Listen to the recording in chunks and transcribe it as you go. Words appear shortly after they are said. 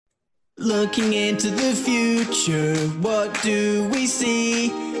Looking into the future, what do we see?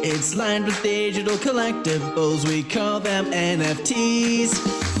 It's lined with digital collectibles, we call them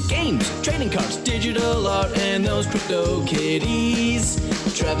NFTs. Games, trading cards, digital art, and those crypto kitties.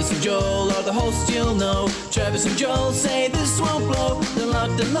 Travis and Joel are the hosts, you'll know. Travis and Joel say this won't blow. They're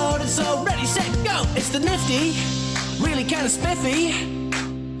locked and loaded, so ready, set, go! It's the nifty, really kind of spiffy,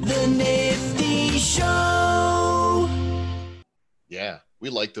 The Nifty Show. Yeah, we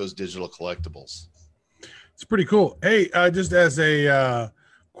like those digital collectibles. It's pretty cool. Hey, just as a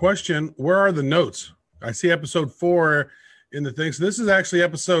question, where are the notes? I see episode 4 in the thing. So this is actually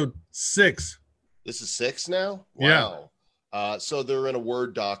episode 6. This is 6 now? Wow. Yeah. So they're in a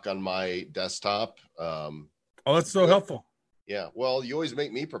Word doc on my desktop. Oh, that's so helpful. Yeah. Well, you always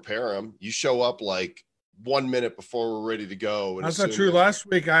make me prepare them. You show up like 1 minute before we're ready to go. And that's not true. Last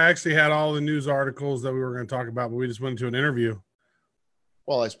week, I actually had all the news articles that we were going to talk about, but we just went into an interview.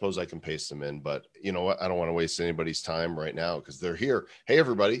 Well, I suppose I can paste them in, but you know what? I don't want to waste anybody's time right now because they're here. Hey,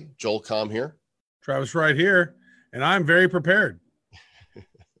 everybody. Joel Com here. Travis right here. And I'm very prepared.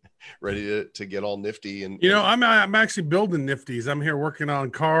 Ready to get all nifty. And I'm actually building nifties. I'm here working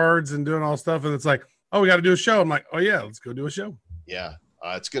on cards and doing all stuff. And it's like, oh, we got to do a show. I'm like, oh, yeah, let's go do a show. Yeah.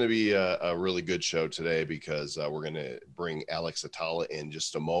 It's going to be a really good show today because we're going to bring Atallah in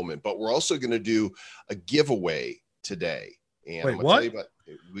just a moment. But we're also going to do a giveaway today. And wait, I'm gonna what? tell you about,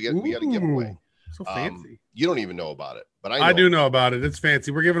 we got a giveaway. So fancy. You don't even know about it, but I do know about it. It's fancy.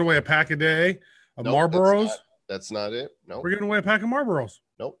 We're giving away a pack a day of Marlboros. That's not it. No, we're giving away a pack of Marlboros.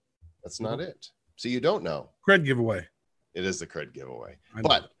 Nope, that's not it. So you don't know. Cred giveaway. It is the cred giveaway.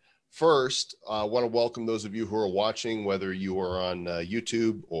 But first, I want to welcome those of you who are watching, whether you are on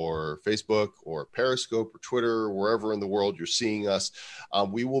YouTube or Facebook or Periscope or Twitter, or wherever in the world you're seeing us.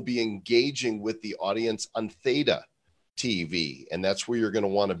 We will be engaging with the audience on Theta TV, and that's where you're going to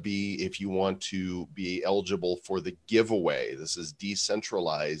want to be if you want to be eligible for the giveaway. This is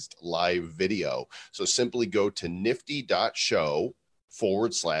decentralized live video. So simply go to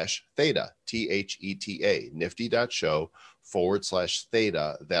nifty.show/theta, THETA,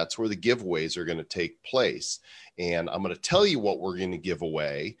 nifty.show/theta. That's where the giveaways are going to take place. And I'm going to tell you what we're going to give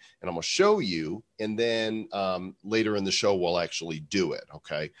away, and I'm going to show you, and then later in the show, we'll actually do it,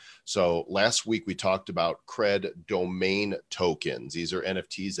 okay? So last week, we talked about cred domain tokens. These are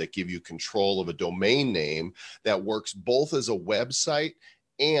NFTs that give you control of a domain name that works both as a website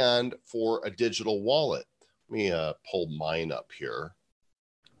and for a digital wallet. Let me pull mine up here.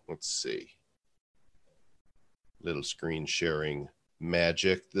 Let's see. Little screen sharing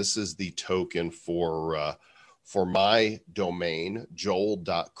magic. This is the token for my domain,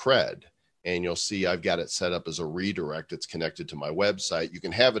 joel.cred. And you'll see I've got it set up as a redirect. It's connected to my website. You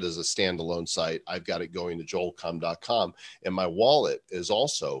can have it as a standalone site. I've got it going to joelcom.com. And my wallet is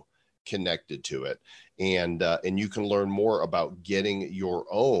also connected to it. And you can learn more about getting your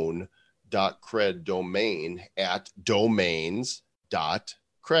own .cred domain at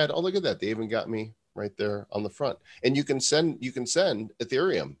domains.cred. Oh, look at that. They even got me right there on the front. And you can send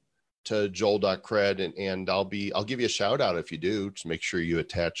Ethereum to joel.cred, and I'll give you a shout out if you do. Just make sure you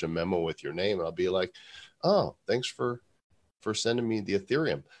attach a memo with your name, and I'll be like, oh, thanks for sending me the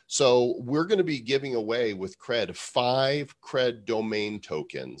Ethereum. So we're going to be giving away with cred 5 cred domain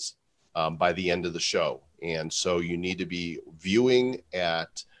tokens by the end of the show. And so you need to be viewing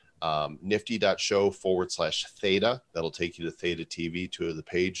at nifty.show/theta. That'll take you to Theta TV, to the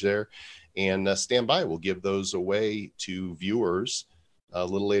page there. And stand by. We'll give those away to viewers a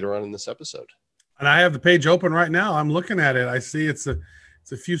little later on in this episode. And I have the page open right now. I'm looking at it. I see it's looks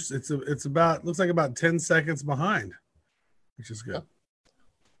like about 10 seconds behind, which is good. Yeah.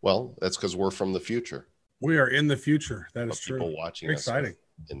 Well, that's because we're from the future. We are in the future. That is true. People watching Very us exciting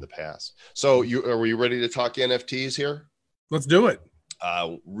in the past. So are you ready to talk NFTs here? Let's do it.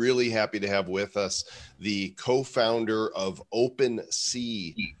 Really happy to have with us the co-founder of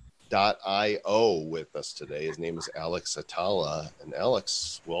OpenSea.io with us today. His name is Atallah. And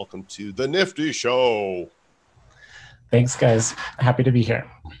Alex, welcome to the Nifty Show. Thanks, guys. Happy to be here.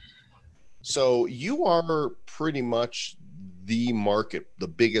 So you are pretty much the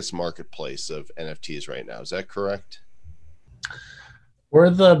biggest marketplace of NFTs right now. Is that correct? We're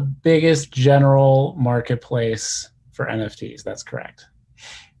the biggest general marketplace for NFTs. That's correct.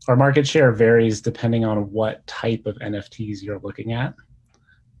 Our market share varies depending on what type of NFTs you're looking at.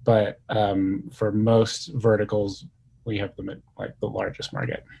 But for most verticals, we have them at like the largest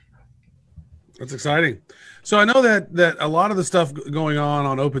market. That's exciting. So I know that a lot of the stuff going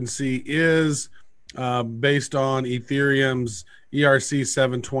on OpenSea is based on Ethereum's ERC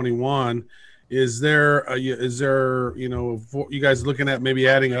 721. Is there you guys looking at maybe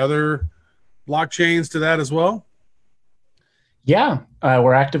adding other blockchains to that as well? Yeah,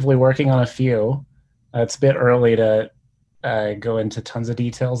 we're actively working on a few. It's a bit early to go into tons of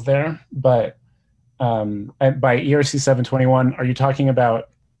details there, but by ERC 721, are you talking about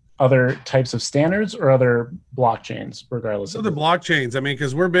other types of standards or other blockchains, regardless of other blockchains? I mean,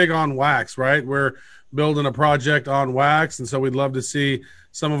 because we're big on Wax, right? We're building a project on Wax, and so we'd love to see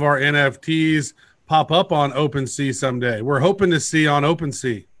some of our NFTs pop up on OpenSea someday. We're hoping to see on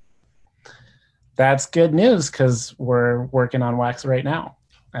OpenSea. That's good news because we're working on Wax right now.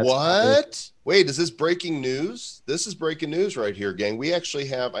 What? Wait, is this breaking news? This is breaking news right here, gang. We actually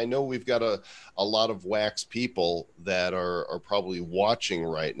have, I know we've got a lot of Wax people that are probably watching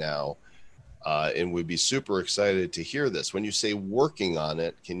right now, and would be super excited to hear this. When you say working on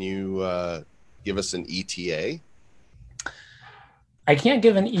it, can you give us an ETA? I can't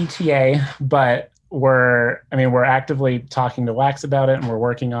give an ETA, but we're actively talking to Wax about it, and we're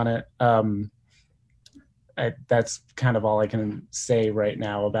working on it. That's kind of all I can say right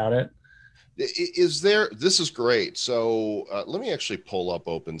now about it. This is great. So let me actually pull up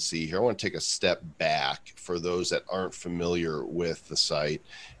OpenSea here. I want to take a step back for those that aren't familiar with the site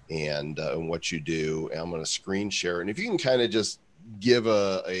and what you do. And I'm going to screen share. And if you can kind of just give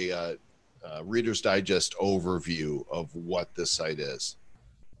a Reader's Digest overview of what this site is.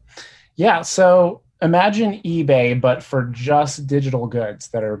 Yeah, so imagine eBay, but for just digital goods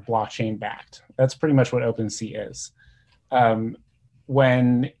that are blockchain backed. That's pretty much what OpenSea is.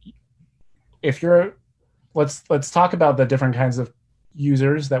 Let's talk about the different kinds of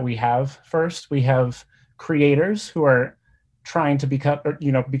users that we have first. We have creators who are trying to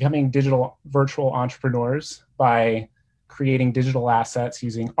becoming digital virtual entrepreneurs by creating digital assets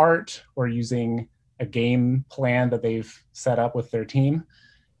using art or using a game plan that they've set up with their team,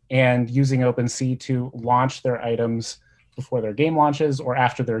 and using OpenSea to launch their items before their game launches or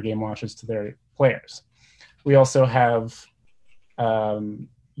after their game launches to their players. We also have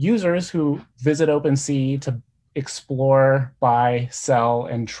users who visit OpenSea to explore, buy, sell,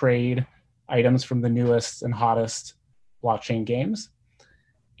 and trade items from the newest and hottest blockchain games.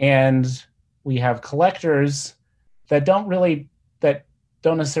 And we have collectors that don't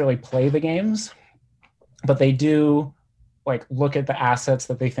necessarily play the games, but they do look at the assets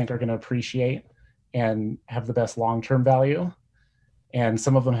that they think are going to appreciate and have the best long-term value. And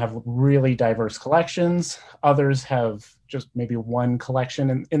some of them have really diverse collections. Others have just maybe one collection.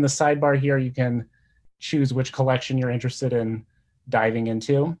 And in the sidebar here, you can choose which collection you're interested in diving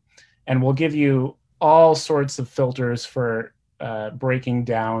into. And we'll give you all sorts of filters for breaking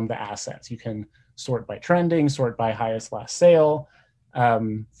down the assets. You can sort by trending, sort by highest last sale.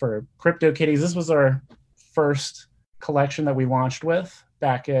 For CryptoKitties, this was our first collection that we launched with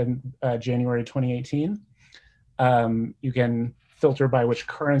back in January 2018. You can filter by which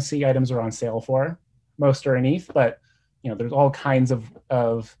currency items are on sale for. Most are in ETH, but there's all kinds of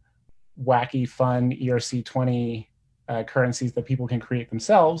wacky, fun ERC20 currencies that people can create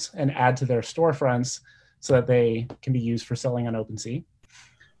themselves and add to their storefronts so that they can be used for selling on OpenSea.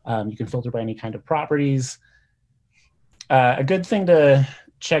 You can filter by any kind of properties. A good thing to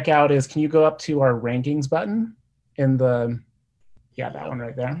check out is, can you go up to our rankings button in that one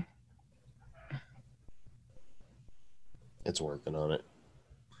right there? It's working on it.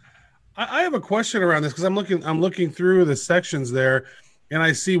 I have a question around this because I'm looking through the sections there, and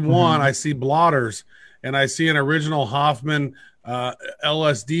I see one. I see blotters, and I see an original Hoffman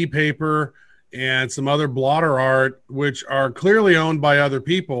LSD paper and some other blotter art, which are clearly owned by other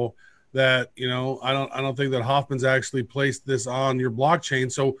people. That I don't think that Hoffman's actually placed this on your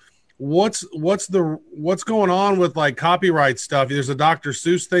blockchain. So what's going on with copyright stuff? There's a Dr.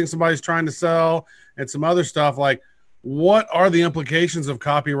 Seuss thing somebody's trying to sell, and some other stuff. What are the implications of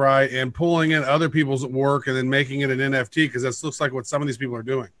copyright and pulling in other people's work and then making it an NFT? Because that looks like what some of these people are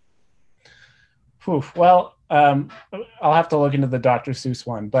doing. Well, I'll have to look into the Dr. Seuss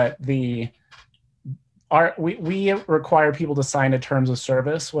one, but we require people to sign a terms of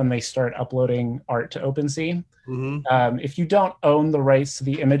service when they start uploading art to OpenSea. If you don't own the rights to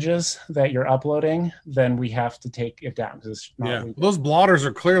the images that you're uploading, then we have to take it down because it's not legal. Those blotters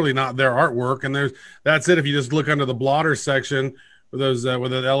are clearly not their artwork, and that's it. If you just look under the blotter section with those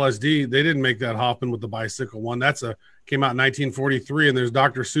with the LSD, they didn't make that Hoffman with the bicycle one. Came out in 1943, and there's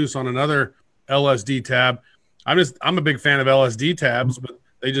Dr. Seuss on another LSD tab. I'm a big fan of LSD tabs, but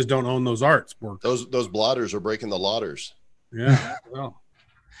they just don't own those arts. Those blotters are breaking the lotters. Yeah.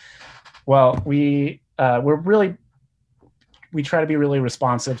 Well, we try to be really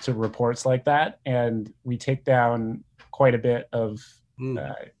responsive to reports like that, and we take down quite a bit of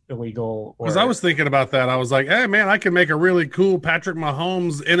illegal. Because I was thinking about that. I was like, hey, man, I can make a really cool Patrick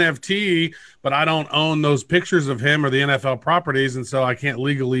Mahomes NFT, but I don't own those pictures of him or the NFL properties, and so I can't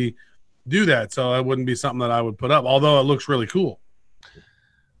legally do that. So it wouldn't be something that I would put up, although it looks really cool.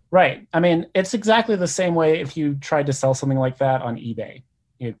 Right. I mean, it's exactly the same way if you tried to sell something like that on eBay.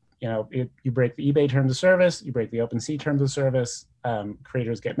 You break the eBay terms of service, you break the OpenSea terms of service,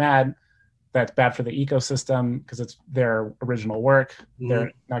 creators get mad. That's bad for the ecosystem because it's their original work. Mm-hmm.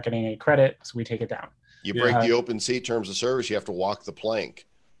 They're not getting any credit, so we take it down. You break the OpenSea terms of service, you have to walk the plank.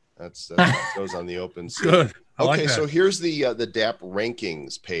 That's what goes on the OpenSea. Good. Okay, so here's the DApp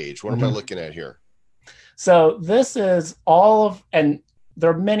rankings page. What am I looking at here? So this is all of, and there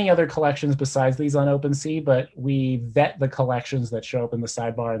are many other collections besides these on OpenSea, but we vet the collections that show up in the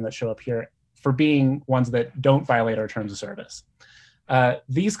sidebar and that show up here for being ones that don't violate our terms of service.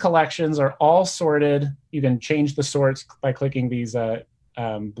 These collections are all sorted. You can change the sorts by clicking these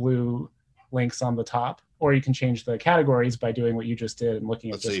blue links on the top, or you can change the categories by doing what you just did and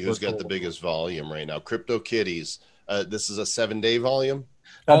looking at this. Let's see who's got the biggest volume right now. CryptoKitties. This is a 7-day volume?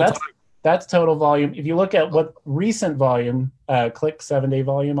 That's total volume. If you look at what recent volume, click 7-day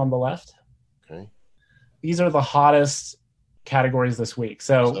volume on the left. Okay. These are the hottest categories this week.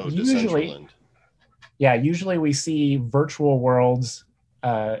 So usually we see virtual worlds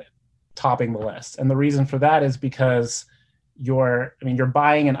topping the list. And the reason for that is because you're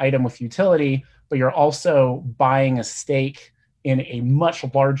buying an item with utility, but you're also buying a stake in a much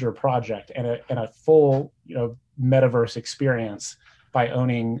larger project and a full, metaverse experience by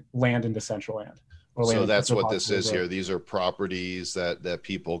owning land in Decentraland. So that's what this is here. These are properties that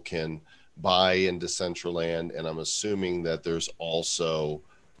people can buy in Decentraland, and I'm assuming that there's also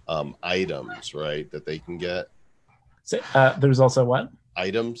items, right, that they can get. So, there's also what?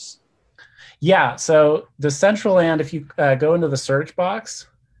 Items. Yeah. So Decentraland, if you go into the search box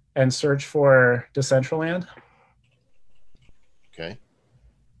and search for Decentraland. Okay.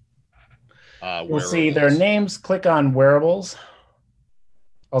 You'll see their names. Click on wearables.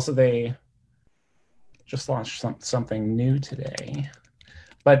 Also, they just launched something new today.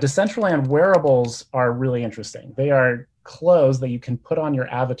 But Decentraland wearables are really interesting. They are clothes that you can put on your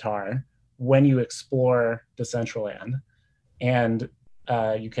avatar when you explore Decentraland. And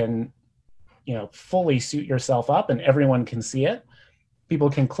you can, fully suit yourself up and everyone can see it. People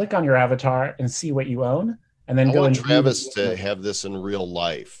can click on your avatar and see what you own. And then I want Travis to have this in real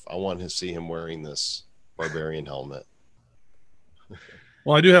life. I want to see him wearing this barbarian helmet.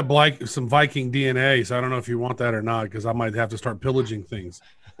 Well, I do have some Viking DNA, so I don't know if you want that or not, because I might have to start pillaging things.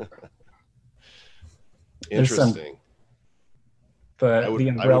 Interesting. The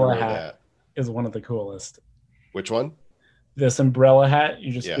umbrella hat is one of the coolest. Which one? This umbrella hat.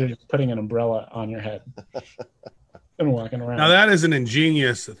 You're just putting an umbrella on your head and walking around. Now that is an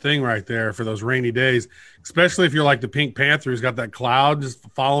ingenious thing right there for those rainy days, especially if you're like the Pink Panther who's got that cloud just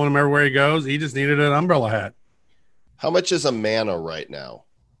following him everywhere he goes. He just needed an umbrella hat. How much is a mana right now?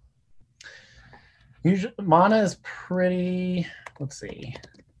 Usually, mana is pretty. Let's see.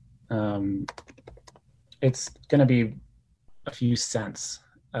 It's going to be a few cents.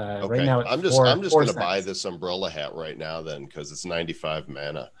 Okay. Right now, I'm just going to buy this umbrella hat right now then, because it's 95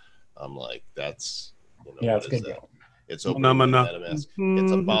 mana. I'm like, that's it's good deal. It's open. It's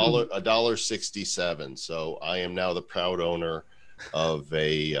 $1.67. So I am now the proud owner of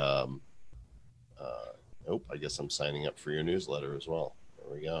a. Nope, I guess I'm signing up for your newsletter as well.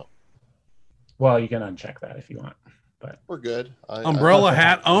 There we go. Well, you can uncheck that if you want, but we're good. Umbrella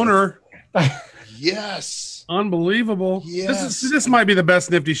hat owner. Yes. Unbelievable. Yes. This might be the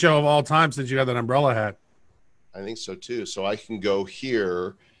best Nifty show of all time since you got that umbrella hat. I think so too. So I can go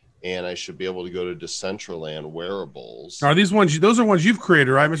here and I should be able to go to Decentraland wearables. Are these ones? Those are ones you've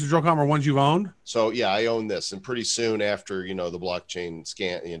created, right, Mr. Drocom, or ones you've owned? So yeah, I own this, and pretty soon after the blockchain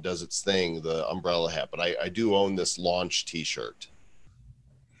scan does its thing, the umbrella hat. But I do own this launch T-shirt.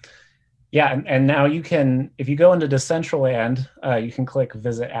 Yeah, and now you can, if you go into Decentraland, you can click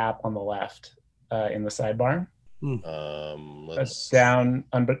Visit App on the left in the sidebar. Let's down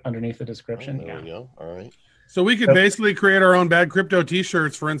underneath the description. There we go. All right. So we could basically create our own bad crypto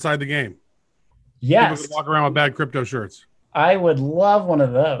T-shirts for inside the game. Yes. People could walk around with bad crypto shirts. I would love one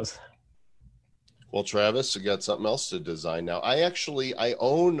of those. Well, Travis, you got something else to design now. I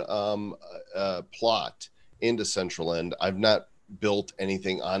own a plot in Decentraland. I've not built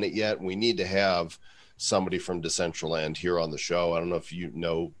anything on it yet. We need to have somebody from Decentraland here on the show. I don't know if you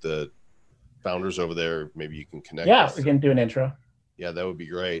know the founders over there. Maybe you can connect. Yeah, we can do an intro. Yeah, that would be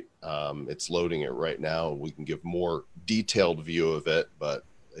great. It's loading it right now. We can give more detailed view of it, but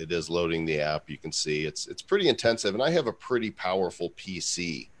it is loading the app. You can see it's pretty intensive, and I have a pretty powerful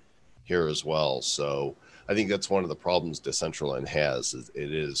PC here as well. So I think that's one of the problems Decentraland has. Is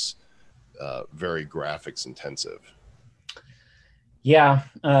it is very graphics intensive. Yeah,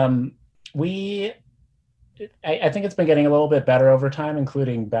 I think it's been getting a little bit better over time,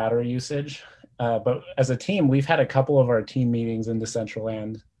 including battery usage. But as a team, we've had a couple of our team meetings in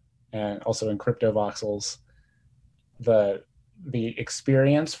Decentraland and also in Crypto Voxels. The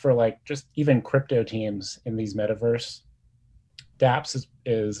experience for like just even crypto teams in these metaverse dApps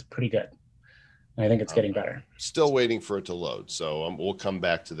is pretty good. And I think it's getting better. Still waiting for it to load. So we'll come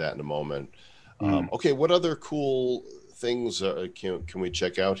back to that in a moment. Okay, what other cool things can we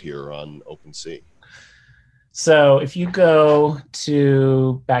check out here on OpenSea? So if you go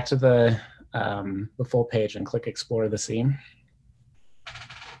back to the full page and click Explore the Sea.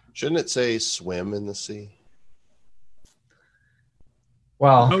 Shouldn't it say swim in the sea?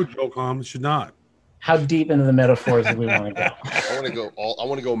 Well, no, Jocom, it should not. How deep into the metaphors do we want to go? I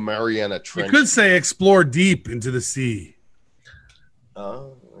want to go Mariana Trench. You could say explore deep into the sea.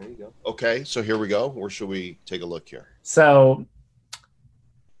 Oh, there you go. Okay, so here we go. Where should we take a look here? So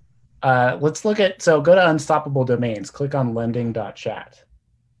let's look at, go to Unstoppable Domains, click on lending.chat.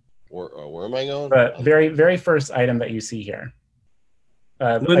 Where am I going? The very, very first item that you see here.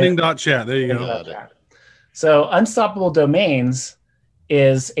 Lending.chat, there you go. So Unstoppable Domains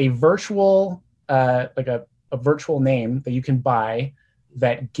is a virtual, like a virtual name that you can buy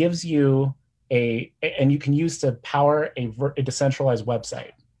that gives you and you can use to power a decentralized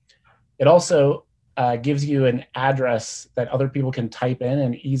website. It also gives you an address that other people can type in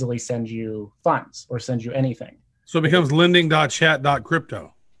and easily send you funds or send you anything. So it becomes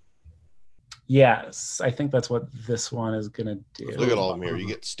lending.chat.crypto. Yes, I think that's what this one is going to do. Look at all of them here. You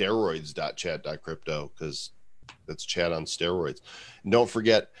get steroids.chat.crypto because that's chat on steroids. And don't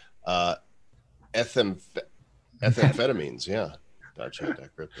forget methamphetamines, yeah.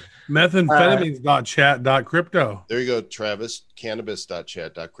 .chat.crypto. Methamphetamines.chat.crypto. There you go, Travis.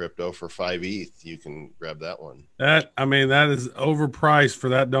 Cannabis.chat.crypto for 5 ETH. You can grab that one. That is overpriced for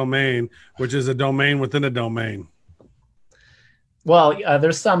that domain, which is a domain within a domain. Well,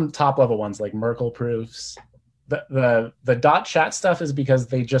 there's some top level ones like Merkle proofs. The .chat stuff is because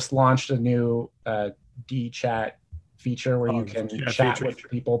they just launched a new D-chat feature where you can chat with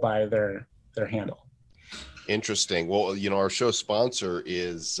people by their handle. Interesting. Well, our show sponsor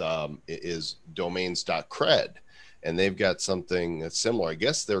is domains.cred, and they've got something that's similar. I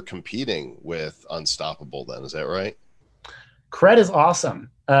guess they're competing with Unstoppable then. Is that right? Cred is awesome.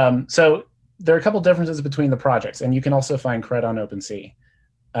 So there are a couple differences between the projects, and you can also find Cred on OpenSea.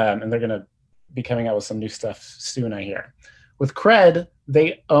 And they're going to be coming out with some new stuff soon, I hear. With Cred,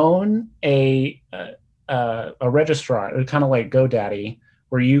 they own a registrar, kind of like GoDaddy,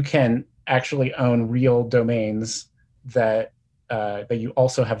 where you can actually own real domains that you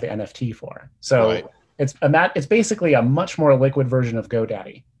also have the NFT for. So right. It's basically a much more liquid version of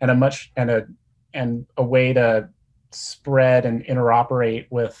GoDaddy, and a way to spread and interoperate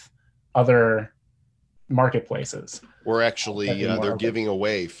with other marketplaces. We're actually they're giving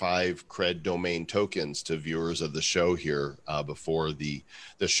away 5 Cred domain tokens to viewers of the show here before the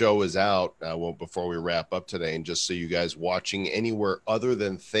show is out. Before we wrap up today, and just so you guys watching anywhere other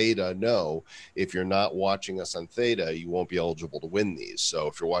than Theta know, if you're not watching us on Theta, you won't be eligible to win these. So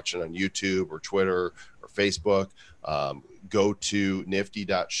if you're watching on YouTube or Twitter or Facebook, go to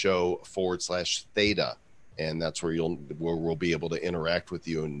nifty.show/Theta, and that's where we'll be able to interact with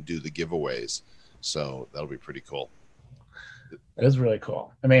you and do the giveaways. So that'll be pretty cool. It is really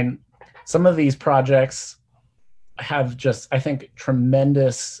cool. I mean, some of these projects have just, I think,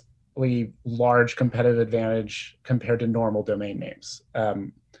 tremendously large competitive advantage compared to normal domain names.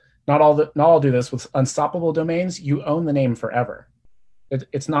 Not all do this. With Unstoppable Domains, you own the name forever.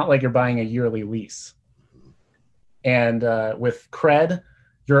 It's not like you're buying a yearly lease. And with Cred,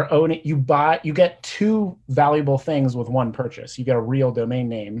 you get 2 valuable things with one purchase. You get a real domain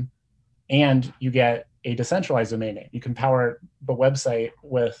name, and you get a decentralized domain name. You can power the website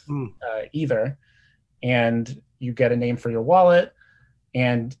with either, and you get a name for your wallet,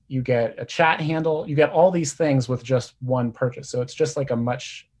 and you get a chat handle. You get all these things with just one purchase. So it's just like a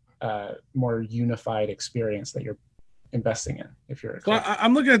much more unified experience that you're investing in. If you're, so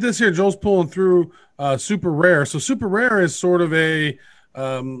I'm looking at this here. Joel's pulling through Super Rare. So Super Rare is sort of a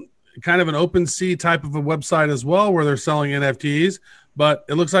kind of an OpenSea type of a website as well, where they're selling NFTs. But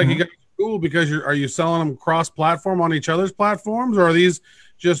it looks like you got cool because are you selling them cross-platform on each other's platforms, or are these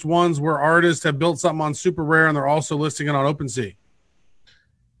just ones where artists have built something on Super Rare and they're also listing it on OpenSea?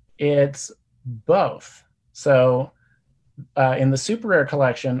 It's both. So in the Super Rare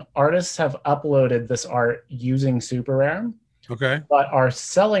collection, artists have uploaded this art using Super Rare. Okay. but are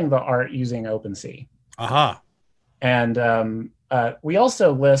selling the art using OpenSea. Aha. And we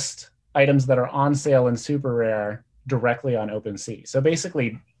also list items that are on sale in super rare directly on OpenSea. So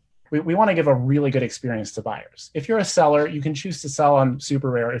basically, we want to give a really good experience to buyers. If you're a seller, you can choose to sell on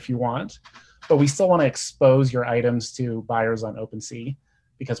super rare if you want, but we still want to expose your items to buyers on OpenSea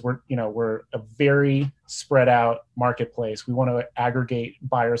because we're a very spread out marketplace. We want to aggregate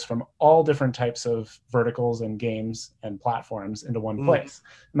buyers from all different types of verticals and games and platforms into one place.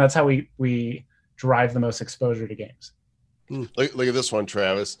 And that's how we drive the most exposure to games. Look at this one,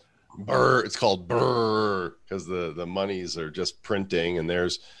 Travis. Brr. It's called Brr because the monies are just printing, and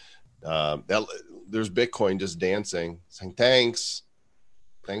there's Bitcoin just dancing, saying thanks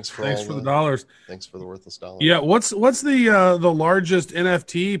for the dollars. Thanks for the worthless dollar. Yeah, what's the largest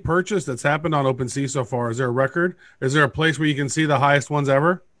NFT purchase that's happened on OpenSea so far? Is there a record? Is there a place where you can see the highest ones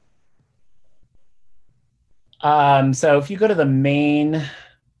ever? So if you go to the main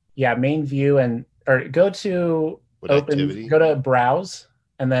view or go to go to browse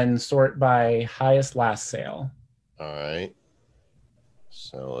and then sort by highest last sale. All right.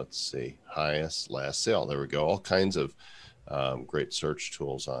 So let's see, highest last sale. There we go. All kinds of great search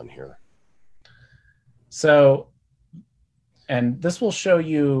tools on here. So, and this will show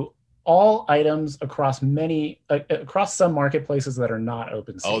you all items across some marketplaces that are not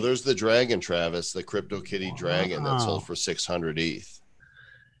OpenSea. Oh, there's the dragon, Travis, the CryptoKitty dragon that sold for 600 ETH.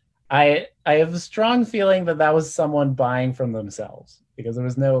 I have a strong feeling that was someone buying from themselves because there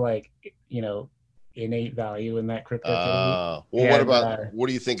was no innate value in that CryptoKitty. What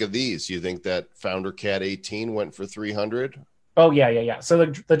do you think of these? You think that Founder Cat 18 went for 300? Oh yeah. So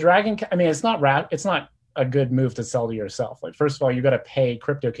the dragon, I mean, it's not a good move to sell to yourself. Like, first of all, you got to pay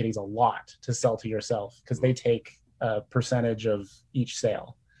CryptoKitties a lot to sell to yourself because they take a percentage of each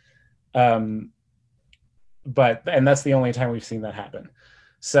sale. And that's the only time we've seen that happen.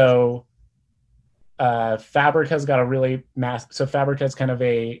 So Fabric has got a really so Fabric has kind of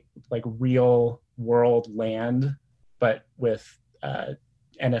a real world land, but with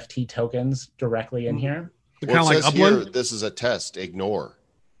NFT tokens directly in here. Well, it says here, this is a test. Ignore.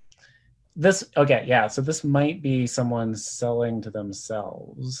 So this might be someone selling to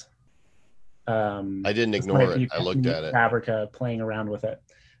themselves. I didn't ignore it. I looked at it. Fabrica playing around with it.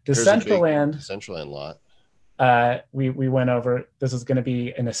 Decentraland lot. We went over. This is going to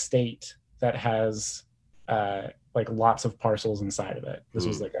be an estate that has lots of parcels inside of it. This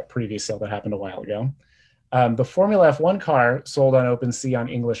was a previous sale that happened a while ago. The Formula F1 car sold on OpenSea on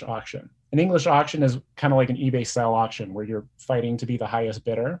English auction. An English auction is kind of like an eBay style auction where you're fighting to be the highest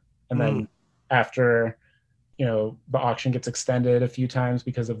bidder. And then after, the auction gets extended a few times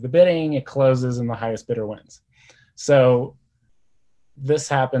because of the bidding, it closes and the highest bidder wins. So this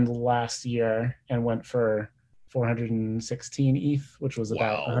happened last year and went for 416 ETH, which was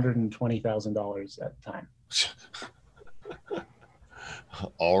about $120,000 at the time.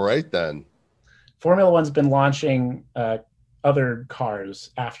 All right, then. Formula One's been launching other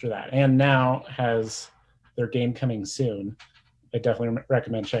cars after that, and now has their game coming soon. I definitely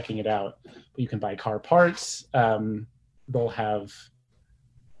recommend checking it out. You can buy car parts. They'll have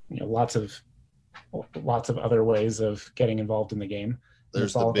lots of other ways of getting involved in the game.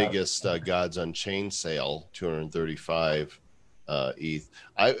 There's the biggest Gods Unchained sale, 235 ETH.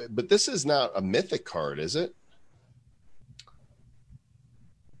 But this is not a Mythic card, is it?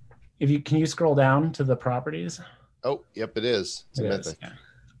 Can you scroll down to the properties? Oh, yep, it is. It's a Mythic. Yeah.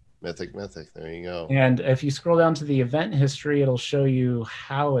 Mythic. There you go. And if you scroll down to the event history, it'll show you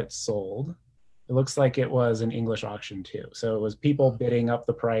how it sold. It looks like it was an English auction too. So it was people bidding up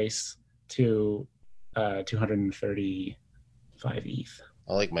the price to 235 ETH.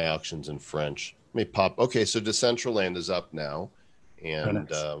 I like my auctions in French. Let me pop. Okay, so Decentraland is up now. And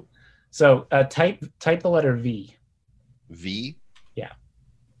nice. So type the letter V. V? Yeah.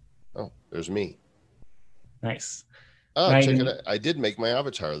 Oh, there's me. Nice. Oh, check it out. I did make my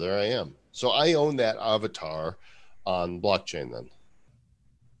avatar. There I am. So I own that avatar on blockchain then.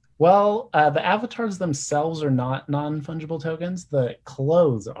 Well, the avatars themselves are not non-fungible tokens. The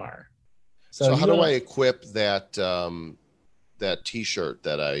clothes are. So how do I equip that that T-shirt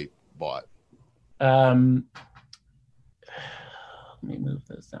that I bought? Let me move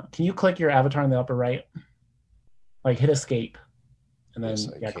this down. Can you click your avatar in the upper right? Hit escape, and then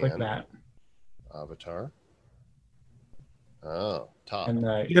click that. Avatar. Oh, top. And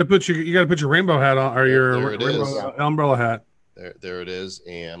you gotta put your rainbow hat on, or your rainbow umbrella hat. There it is.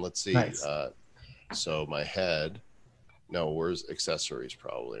 And let's see. Nice. So my head. No, where's accessories?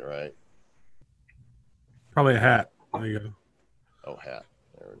 Probably right. Probably a hat. There you go. Oh, hat.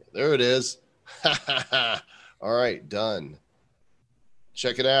 There it is. All right, done.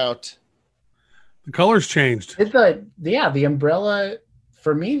 Check it out. The colors changed. The umbrella,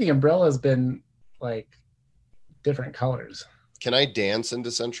 for me, the umbrella has been like different colors. Can I dance in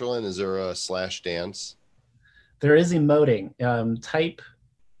Decentraland? Is there a /dance? There is emoting. Type,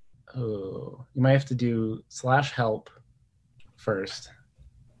 you might have to do /help first.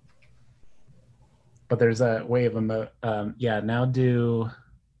 But there's a way of emote. Now do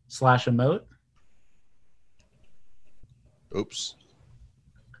 /emote. Oops.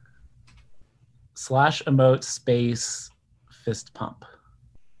 /emote space fist pump.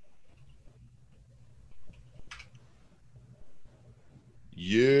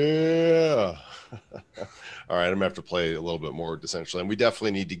 Yeah. All right, I'm gonna have to play a little bit more Decentraland. We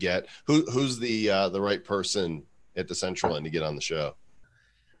definitely need to get who's the right person at Decentraland to get on the show.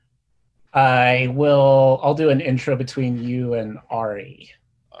 I'll do an intro between you and Ari.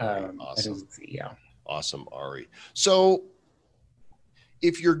 Awesome. Yeah. Awesome, Ari. So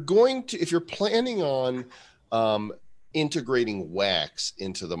if you're planning on integrating wax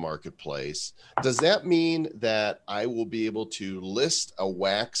into the marketplace, does that mean that I will be able to list a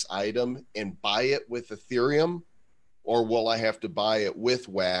wax item and buy it with Ethereum, or will I have to buy it with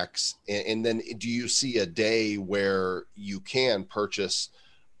wax? And then do you see a day where you can purchase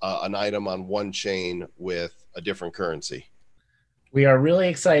an item on one chain with a different currency? We are really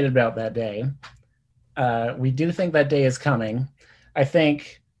excited about that day. We do think that day is coming. I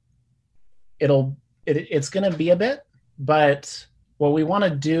think it's going to be a bit, but what we want to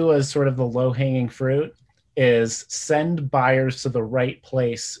do as sort of the low-hanging fruit is send buyers to the right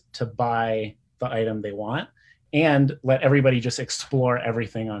place to buy the item they want and let everybody just explore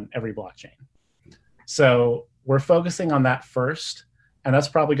everything on every blockchain. So we're focusing on that first, and that's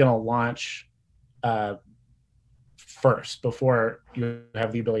probably going to launch first before you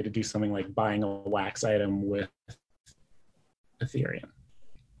have the ability to do something like buying a wax item with Ethereum.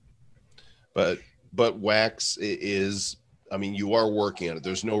 But wax is, I mean, you are working on it.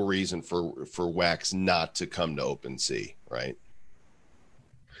 There's no reason for wax not to come to OpenSea, right?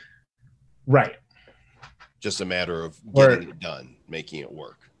 Right. Just a matter of getting it done, making it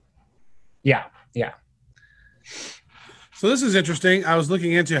work. Yeah. So this is interesting. I was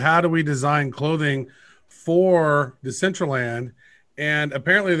looking into how do we design clothing for Decentraland, and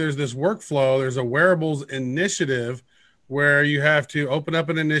apparently there's this workflow. There's a wearables initiative where you have to open up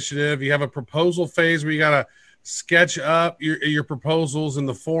an initiative. You have a proposal phase where you got to sketch up your proposals in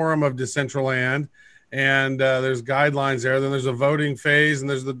the forum of Decentraland, and there's guidelines there. Then there's a voting phase, and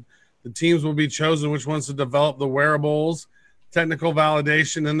there's the teams will be chosen which ones to develop the wearables, technical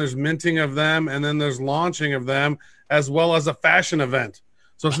validation, then there's minting of them, and then there's launching of them, as well as a fashion event.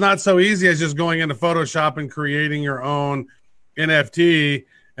 So it's not so easy as just going into Photoshop and creating your own NFT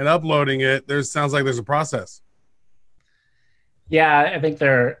and uploading it. Sounds like there's a process. Yeah, I think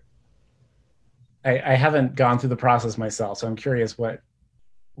I haven't gone through the process myself, so I'm curious what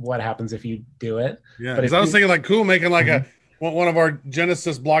happens if you do it. Yeah, because I was thinking like cool, making like one of our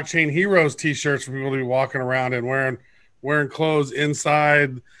Genesis blockchain heroes t-shirts for people to be walking around and wearing clothes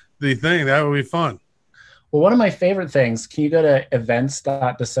inside the thing. That would be fun. Well, one of my favorite things, can you go to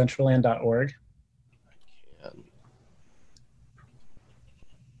events.decentraland.org? I can.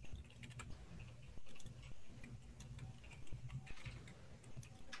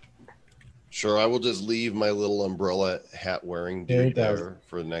 Sure, I will just leave my little umbrella hat wearing dude there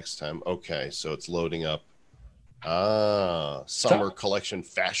for next time. Okay, so it's loading up. Summer collection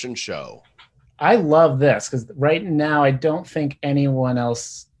fashion show. I love this because right now I don't think anyone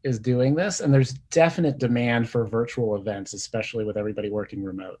else is doing this, and there's definite demand for virtual events, especially with everybody working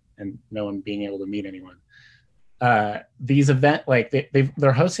remote and no one being able to meet anyone. These event, like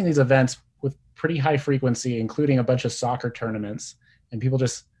they're hosting these events with pretty high frequency, including a bunch of soccer tournaments, and people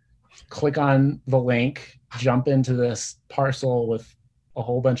just click on the link, jump into this parcel with a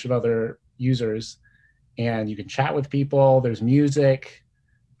whole bunch of other users, and you can chat with people. There's music,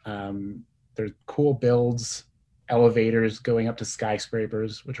 there's cool builds, elevators going up to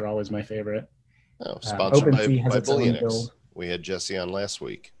skyscrapers, which are always my favorite. Oh, sponsored by Bullionix. Build. We had Jesse on last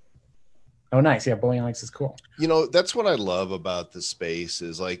week. Oh, nice. Yeah, Bullionix is cool. You know, that's what I love about the space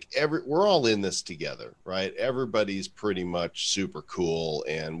is like we're all in this together, right? Everybody's pretty much super cool,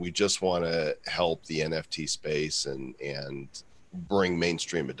 and we just want to help the NFT space and bring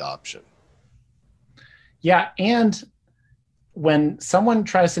mainstream adoption. Yeah, and when someone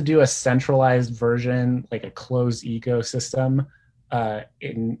tries to do a centralized version, like a closed ecosystem,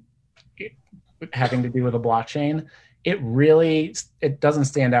 having to do with a blockchain, it doesn't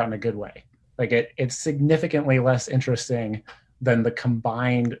stand out in a good way. Like it's significantly less interesting than the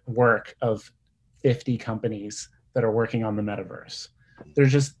combined work of 50 companies that are working on the metaverse.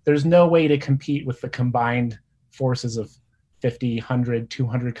 there's no way to compete with the combined forces of 50, 100,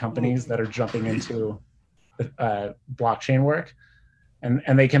 200 companies that are jumping into blockchain work.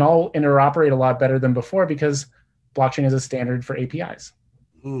 And they can all interoperate a lot better than before because blockchain is a standard for APIs.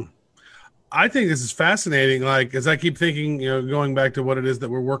 I think this is fascinating. Like, as I keep thinking, going back to what it is that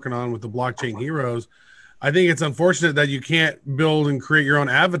we're working on with the blockchain heroes, I think it's unfortunate that you can't build and create your own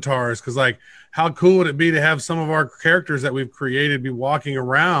avatars. Because, like, how cool would it be to have some of our characters that we've created be walking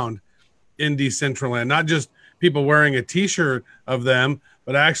around in Decentraland, not just people wearing a T-shirt of them,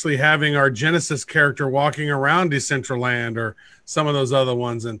 but actually having our Genesis character walking around Decentraland or some of those other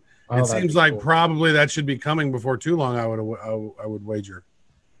ones. And it seems like cool. Probably that should be coming before too long. I would wager.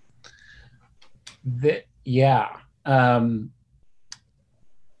 Yeah.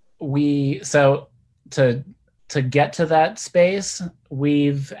 To get to that space,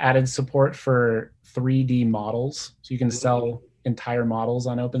 we've added support for 3D models, so you can sell entire models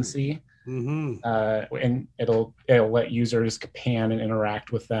on OpenSea. And it'll let users pan and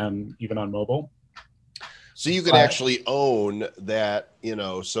interact with them even on mobile. So you can actually own that,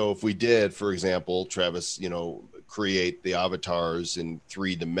 so if we did, for example, Travis, create the avatars in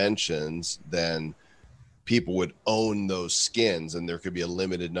 3 dimensions, then people would own those skins, and there could be a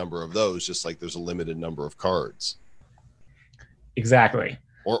limited number of those, just like there's a limited number of cards. Exactly.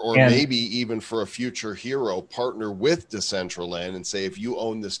 Or maybe even for a future hero, partner with Decentraland and say, if you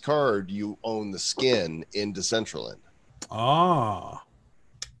own this card, you own the skin in Decentraland. Ah,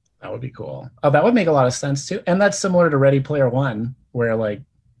 that would be cool. Oh, that would make a lot of sense too. And that's similar to Ready Player One, where like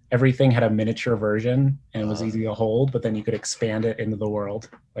everything had a miniature version and was easy to hold, but then you could expand it into the world,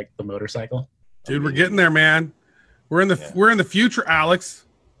 like the motorcycle. Dude, we're getting there, man. We're in the future, Alex.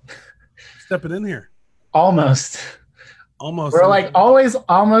 Stepping in here. Almost. We're like always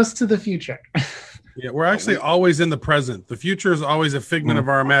almost to the future. Yeah, we're actually always in the present. The future is always a figment of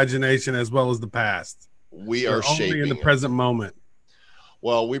our imagination as well as the past. We're shaping only in the present moment.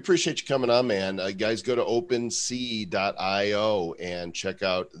 Well, we appreciate you coming on, man. Guys, go to OpenSea.io and check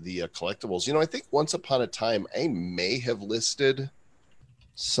out the collectibles. I think once upon a time, I may have listed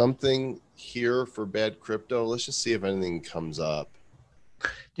something here for Bad Crypto. Let's just see if anything comes up.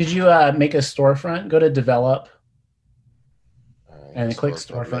 Did you make a storefront? Go to develop. And click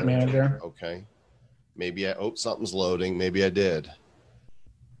Storefront Manager. Okay. Maybe something's loading. Maybe I did.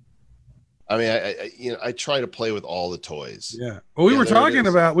 I mean, I try to play with all the toys. Yeah. Well, we were thinking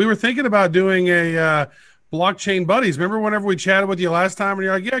about doing a blockchain buddies. Remember whenever we chatted with you last time and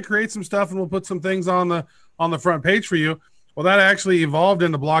you're like, yeah, create some stuff and we'll put some things on the front page for you. Well, that actually evolved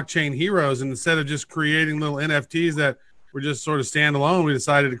into blockchain heroes. And instead of just creating little NFTs that were just sort of standalone, we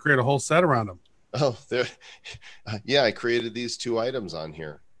decided to create a whole set around them. Oh, there. Yeah, I created these 2 items on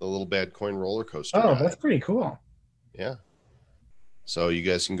here. The little bad coin roller coaster. Oh, that's pretty cool. Yeah. So you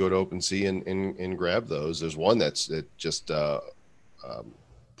guys can go to OpenSea and grab those. There's one that's just 0.1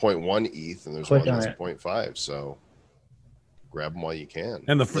 ETH, and there's one that's 0.5. So grab them while you can.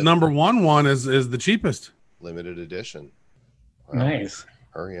 And the number one is the cheapest. Limited edition. Wow. Nice.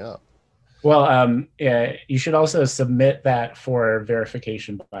 Hurry up. Well, you should also submit that for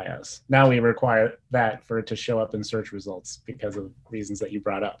verification by us. Now we require that for it to show up in search results because of reasons that you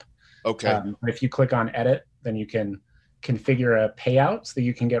brought up. Okay. If you click on edit, then you can configure a payout so that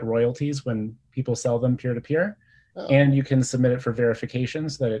you can get royalties when people sell them peer-to-peer. Oh. And you can submit it for verification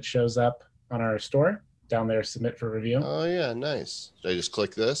so that it shows up on our store down there, submit for review. Oh, yeah, nice. Should I just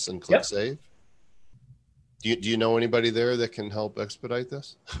click this and click save? Do you know anybody there that can help expedite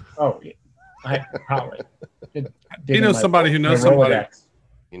this? Oh, yeah. I probably. Somebody who knows somebody.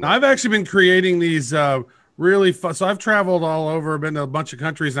 Now, I've actually been creating these really fun. So I've traveled all over, been to a bunch of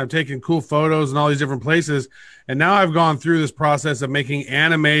countries, and I've taken cool photos in all these different places. And now I've gone through this process of making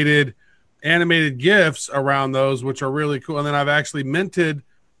animated GIFs around those, which are really cool. And then I've actually minted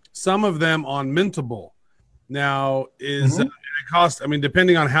some of them on Mintable. Now, it cost, I mean,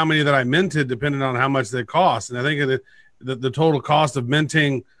 depending on how many that I minted, depending on how much they cost. And I think the total cost of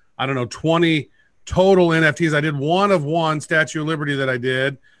minting, 20 total NFTs. I did one Statue of Liberty that I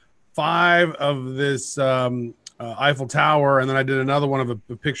did, 5 of this Eiffel Tower, and then I did another one of a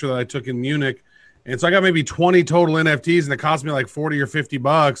picture that I took in Munich. And so I got maybe 20 total NFTs, and it cost me like $40 or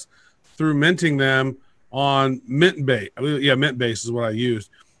 $50 through minting them on Mintbase. Yeah, Mintbase is what I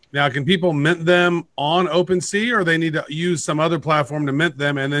used. Now, can people mint them on OpenSea, or they need to use some other platform to mint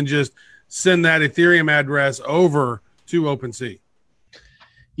them and then just send that Ethereum address over to OpenSea?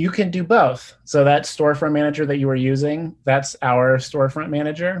 You can do both. So that storefront manager that you were using, that's our storefront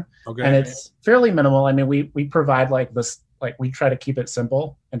manager. Okay. And it's fairly minimal. I mean, we provide like this, like we try to keep it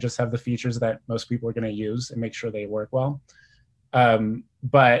simple and just have the features that most people are going to use and make sure they work well.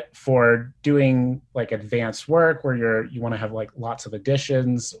 But for doing like advanced work where you want to have like lots of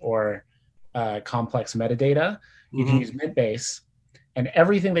additions or complex metadata, you can use Mintbase, and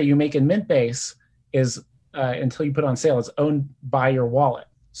everything that you make in Mintbase is until you put it on sale, it's owned by your wallet.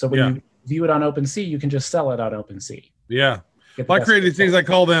 So when you view it on OpenSea, you can just sell it on OpenSea. Yeah. Well, I create these things. I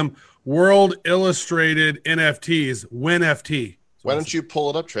call them World Illustrated NFTs, WinFT. Why don't you pull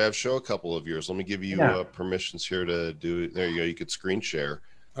it up, Trav? Show a couple of yours. Let me give you permissions here to do it. There you go. You could screen share.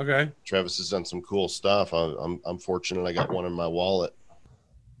 Okay. Travis has done some cool stuff. I'm fortunate I got one in my wallet.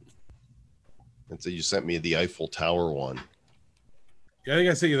 And so you sent me the Eiffel Tower one. Yeah, I think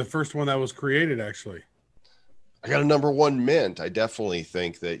I sent you the first one that was created, actually. I got a #1 mint. I definitely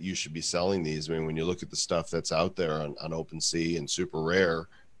think that you should be selling these. I mean, when you look at the stuff that's out there on OpenSea and super rare,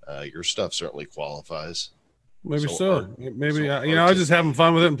 your stuff certainly qualifies. Maybe so. Maybe I was just having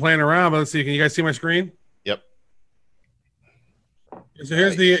fun with it and playing around. But let's see. Can you guys see my screen? Yep. So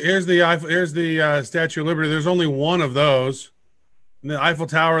here's the Statue of Liberty. There's only one of those. And the Eiffel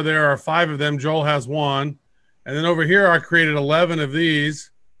Tower, there are 5 of them. Joel has one. And then over here, I created 11 of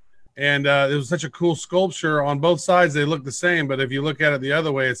these. And it was such a cool sculpture. On both sides, they look the same. But if you look at it the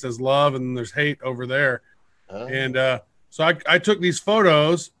other way, it says love, and there's hate over there. Oh. And so I took these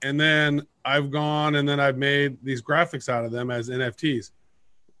photos, and then I've gone and then I've made these graphics out of them as NFTs,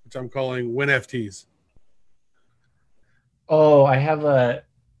 which I'm calling WinFTs. Oh, I have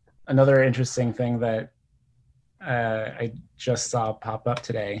another interesting thing that I just saw pop up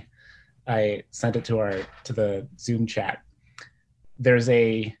today. I sent it to the Zoom chat. There's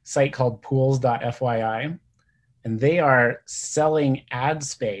a site called pools.fyi, and they are selling ad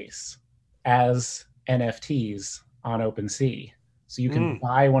space as NFTs on OpenSea. So you can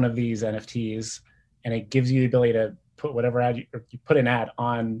buy one of these NFTs, and it gives you the ability to put whatever ad you put an ad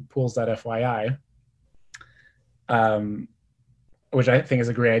on pools.fyi, which I think is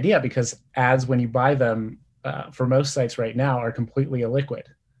a great idea, because ads, when you buy them for most sites right now, are completely illiquid.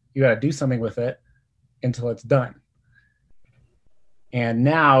 You got to do something with it until it's done. And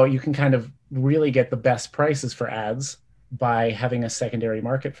now you can kind of really get the best prices for ads by having a secondary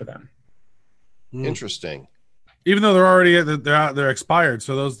market for them. Interesting. Even though they're expired,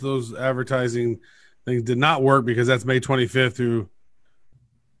 so those advertising things did not work because that's May 25th through.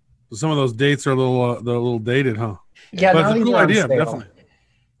 So some of those dates are a little dated, huh? Yeah, but it's a cool idea, definitely.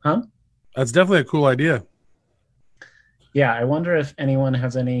 Huh? That's definitely a cool idea. Yeah, I wonder if anyone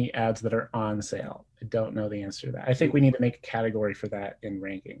has any ads that are on sale. I don't know the answer to that. I think we need to make a category for that in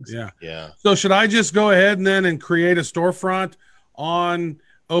rankings. Yeah. So should I just go ahead and create a storefront on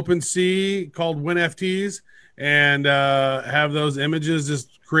OpenSea called WinFTs and have those images,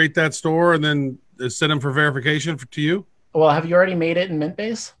 just create that store and then send them for verification to you? Well, have you already made it in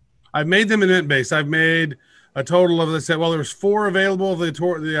Mintbase? I've made them in Mintbase. I've made a total of, let's say, well, there's 4 available,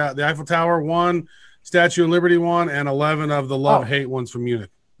 the Eiffel Tower one, Statue of Liberty one, and 11 of the love-hate ones from Munich.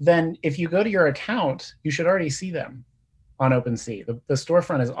 Then if you go to your account, you should already see them on OpenSea. The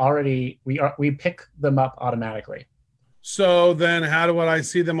storefront is already, we pick them up automatically. So then how do I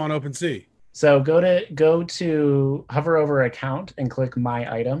see them on OpenSea? So go to hover over account and click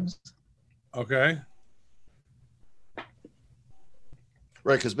my items. Okay.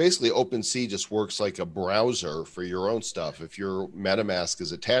 Right, because basically OpenSea just works like a browser for your own stuff. If your MetaMask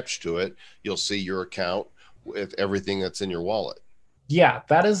is attached to it, you'll see your account with everything that's in your wallet. Yeah,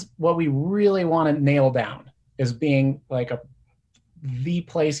 that is what we really want to nail down, is being like the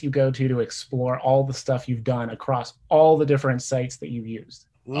place you go to explore all the stuff you've done across all the different sites that you've used.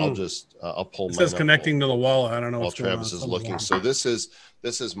 I'll pull. It says connecting to the wallet. I don't know. While Travis is looking, so this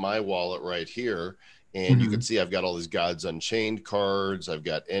is my wallet right here. And you can see I've got all these Gods Unchained cards. I've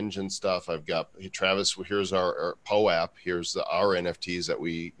got engine stuff. I've got Travis. Here's our POAP. Here's our NFTs that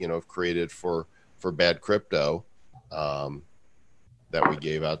we have created for Bad Crypto that we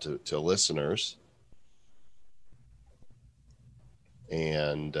gave out to listeners.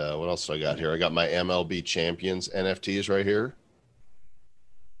 And what else do I got here? I got my MLB Champions NFTs right here.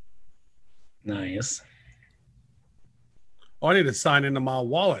 Nice. Oh, I need to sign into my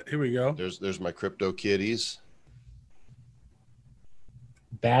wallet. Here we go. There's my crypto kitties.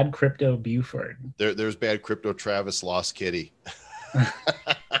 Bad Crypto Buford. There's Bad Crypto Travis Lost Kitty.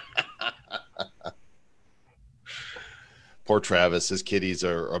 Poor Travis. His kitties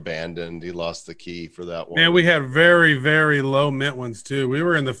are abandoned. He lost the key for that one. Man, we had very, very low mint ones too. We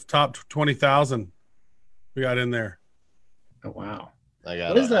were in the top 20,000. We got in there. Oh wow.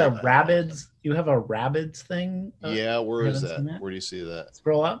 What is the Rabbids? You have a Rabbids thing? Yeah, where is that? Where do you see that?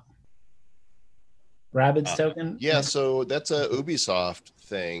 Scroll up. Rabbids token? Yeah, so that's a Ubisoft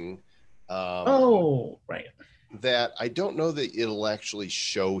thing. Oh, right. that I don't know that it'll actually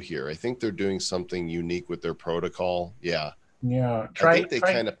show here. I think they're doing something unique with their protocol. Yeah. Yeah. I think they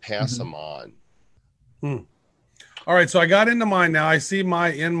kind of pass them on. All right, so I got into mine now. I see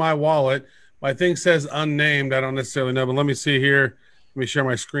in my wallet. My thing says unnamed. I don't necessarily know, but let me see here. Let me share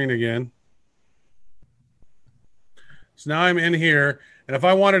my screen again. So now I'm in here, and if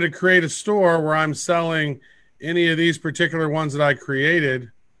I wanted to create a store where I'm selling any of these particular ones that I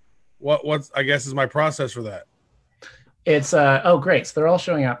created, what's I guess is my process for that? It's oh great, so they're all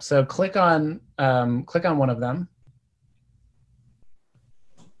showing up. So click on one of them.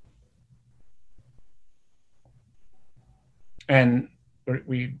 And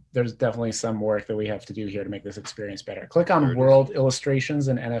there's definitely some work that we have to do here to make this experience better. Click on World Illustrations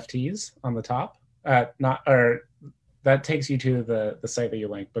and NFTs on the top. That takes you to the site that you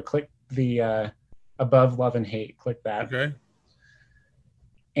linked, but click the above Love and Hate. Click that. Okay.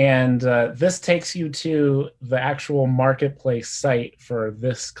 And this takes you to the actual marketplace site for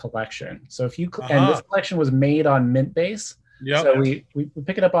this collection. So if you and this collection was made on Mintbase. Yeah. So we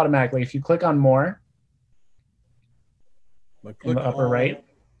pick it up automatically. If you click on More, in the upper right,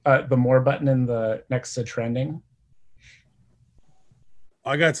 the More button in the next to trending.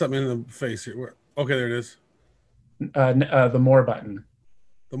 I got something in the face here. Okay, there it is. The More button.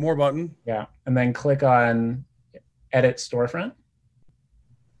 The More button. Yeah, and then click on Edit Storefront.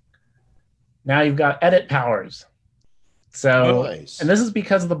 Now you've got edit powers. So, nice. And this is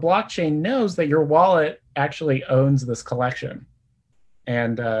because the blockchain knows that your wallet actually owns this collection.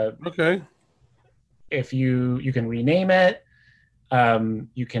 And okay, if you can rename it,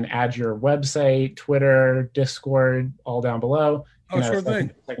 you can add your website, Twitter, Discord, all down below. Oh, sure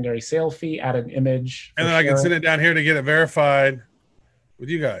thing. Secondary sale fee, add an image. And then I can send it down here to get it verified with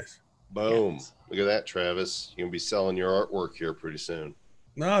you guys. Boom. Yes. Look at that, Travis. You're going to be selling your artwork here pretty soon.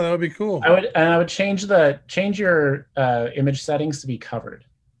 No, that would be cool. I would change your image settings to be covered.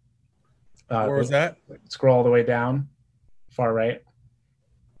 Where is that? Scroll all the way down, far right.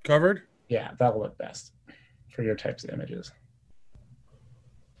 Covered? Yeah, that'll look best for your types of images.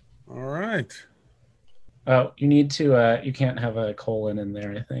 All right. Oh, you need to, you can't have a colon in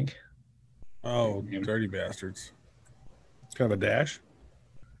there, I think. Oh, dirty bastards. It's kind of a dash?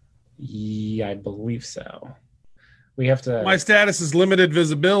 Yeah, I believe so. We have to. My status is limited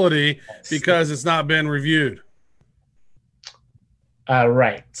visibility because it's not been reviewed.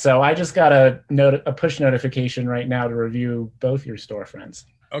 Right. So I just got a push notification right now to review both your storefronts.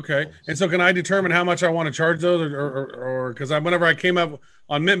 Okay. And so can I determine how much I want to charge those or because whenever I came up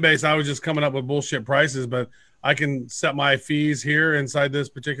on Mintbase, I was just coming up with bullshit prices, but I can set my fees here inside this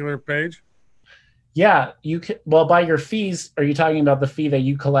particular page? Yeah, you can. Well, by your fees, are you talking about the fee that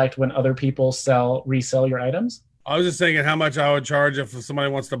you collect when other people resell your items? I was just thinking how much I would charge if somebody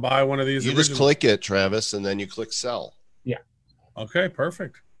wants to buy one of these. You just click it, Travis, and then you click sell. Yeah. Okay,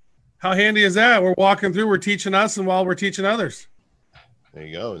 perfect. How handy is that? We're walking through, we're teaching us, and while we're teaching others. There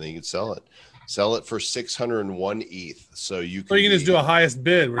you go. And then you can sell it. Sell it for 601 ETH. So you can just do a highest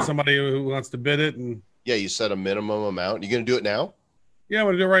bid where somebody who wants to bid it. And yeah, you set a minimum amount. You going to do it now? Yeah, I'm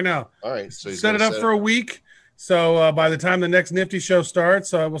going to do it right now. All right. So set it up for a week. So by the time the next Nifty show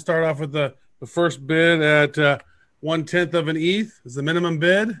starts, we'll start off with the first bid at 1/10 of an ETH is the minimum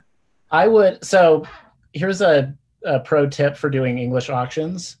bid. I would. So here's a pro tip for doing English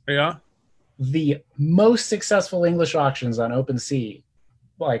auctions. Yeah. The most successful English auctions on OpenSea,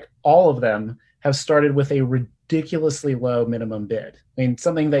 like all of them, have started with a ridiculously low minimum bid. I mean,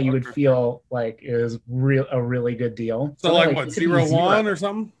 something that you would feel like is a really good deal. So like what, 0.01 or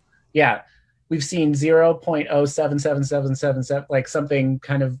something? Yeah. We've seen 0.077777, like something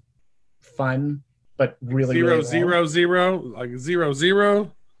kind of fun, but really, 0.000, like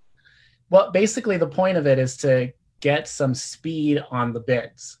 0.0. Well, basically the point of it is to get some speed on the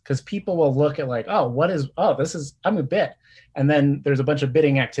bids, because people will look at like, I'm a bid. And then there's a bunch of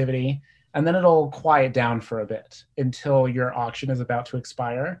bidding activity, and then it'll quiet down for a bit until your auction is about to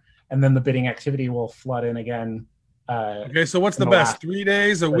expire. And then the bidding activity will flood in again. Okay, so what's the best? 3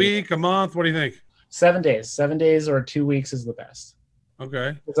 days, a week, a month? What do you think? 7 days. 7 days or 2 weeks is the best.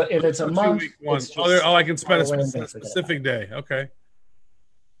 Okay. If it's a month, I can spend a specific day. Okay.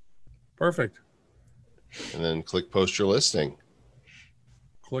 Perfect. And then click post your listing.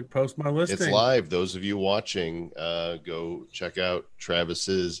 Click post my listing. It's live. Those of you watching, go check out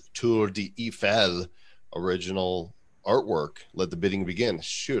Travis's Tour d'Eiffel original artwork. Let the bidding begin.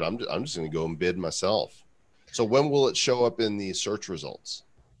 Shoot, I'm just going to go and bid myself. So when will it show up in the search results?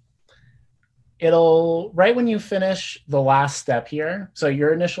 It'll right when you finish the last step here. So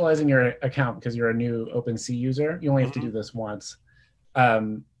you're initializing your account because you're a new OpenSea user. You only have to do this once.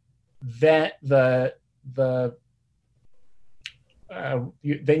 Then the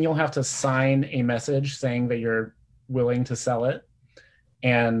then you'll have to sign a message saying that you're willing to sell it,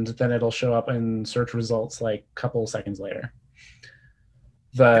 and then it'll show up in search results like a couple seconds later.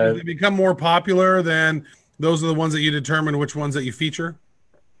 If they become more popular, then those are the ones that you determine which ones that you feature.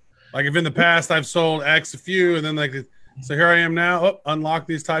 Like if in the past I've sold X a few, and then like, so here I am now. Oh, unlock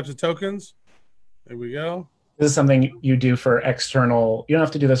these types of tokens. There we go. This is something you do for external. You don't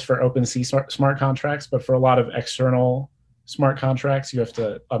have to do this for OpenSea smart contracts, but for a lot of external smart contracts, you have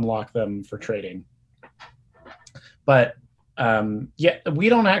to unlock them for trading. But yeah, we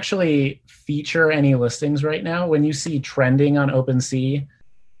don't actually feature any listings right now. When you see trending on OpenSea,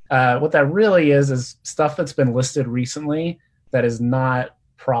 what that really is stuff that's been listed recently that is not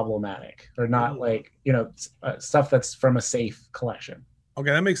problematic or not like, stuff that's from a safe collection. Okay,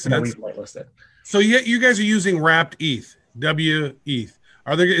 that makes sense. That we whitelisted. So you guys are using wrapped ETH, WETH.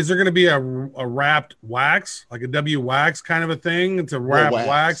 Is there going to be a wrapped wax, like a W wax kind of a thing? It's a wrapped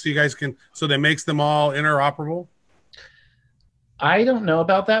wax so you guys can, so that makes them all interoperable? I don't know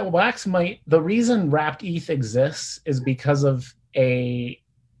about that. Wax might, the reason wrapped ETH exists is because of a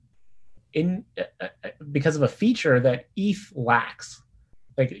feature that ETH lacks.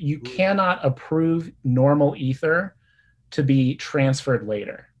 Like you cannot approve normal Ether to be transferred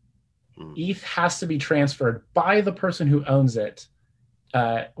later. ETH has to be transferred by the person who owns it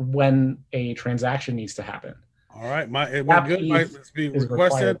when a transaction needs to happen. All right, we're good. It's being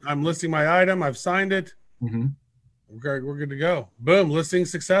requested. I'm listing my item. I've signed it. Mm-hmm. We're good to go. Boom, listing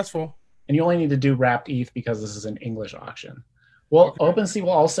successful. And you only need to do wrapped ETH because this is an English auction. Well, okay. OpenSea will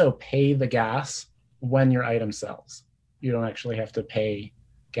also pay the gas when your item sells. You don't actually have to pay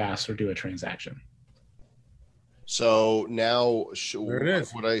gas or do a transaction. So now, there it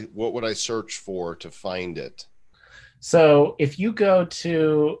is. What would I search for to find it? So if you go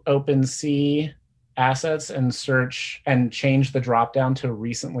to OpenSea assets and search and change the dropdown to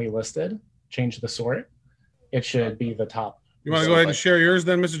recently listed, change the sort, it should be the top. You want to go ahead and share yours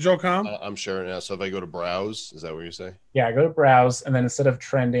then, Mr. Joe Com? I'm sharing now. So if I go to browse, is that what you say? Yeah, go to browse, and then instead of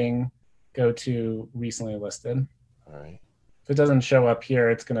trending, go to recently listed. All right. If it doesn't show up here,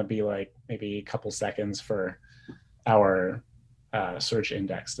 it's going to be like maybe a couple seconds for our search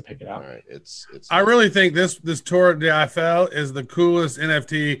index to pick it out. All right. It's. I really think this Tour d'Eiffel is the coolest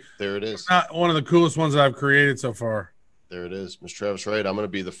NFT. There it is. Not one of the coolest ones that I've created so far. There it is, Mr. Travis Wright. I'm going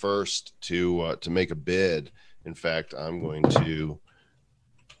to be the first to make a bid. In fact, I'm going to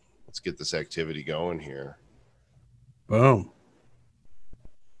let's get this activity going here. Boom.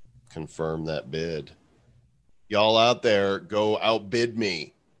 Confirm that bid. Y'all out there, go outbid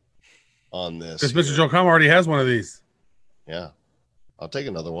me on this. Because Mr. Joe Com already has one of these. Yeah. I'll take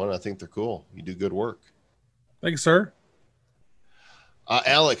another one. I think they're cool. You do good work. Thank you, sir.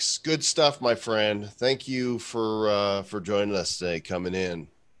 Alex, good stuff, my friend. Thank you for joining us today, coming in.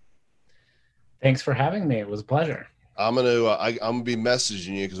 Thanks for having me. It was a pleasure. I'm gonna be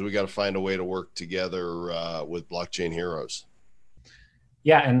messaging you because we got to find a way to work together with Blockchain Heroes.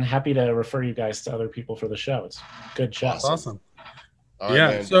 Yeah, and happy to refer you guys to other people for the show. It's a good show. Awesome. All right, yeah.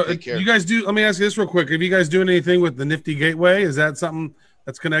 man. So you guys do. Let me ask you this real quick. Have you guys doing anything with the Nifty Gateway? Is that something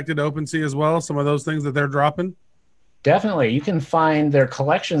that's connected to OpenSea as well? Some of those things that they're dropping. Definitely. You can find their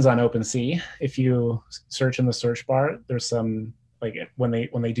collections on OpenSea. If you search in the search bar, there's some, like when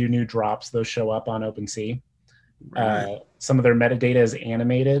they do new drops, those show up on OpenSea. Right. Some of their metadata is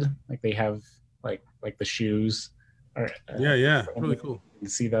animated. Like they have like the shoes. Or, yeah. Really cool. You can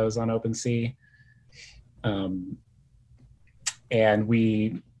see those on OpenSea. And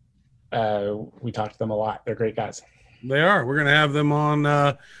we talk to them a lot. They're great guys. They are. We're going to have them on,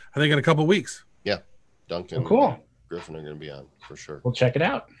 I think, in a couple of weeks. Yeah. Duncan. Oh, cool. Griffin are going to be on for sure. We'll check it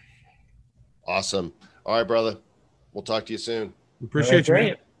out. Awesome. All right, brother. We'll talk to you soon. Appreciate you.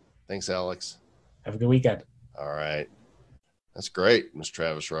 Man. Thanks, Alex. Have a good weekend. All right. That's great, Mr.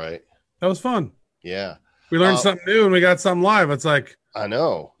 Travis Wright. That was fun. Yeah. We learned something new and we got something live. It's like, I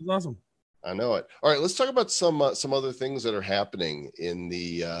know. It's awesome. I know it. All right. Let's talk about some other things that are happening in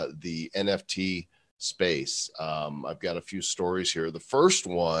the NFT space. I've got a few stories here. The first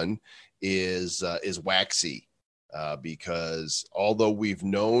one is Waxy. Because although we've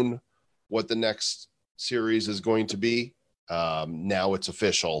known what the next series is going to be, now it's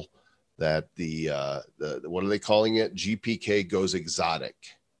official that the what are they calling it? GPK goes exotic.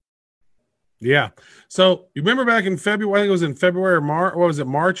 Yeah. So you remember back in February, I think it was in February or March. What was it,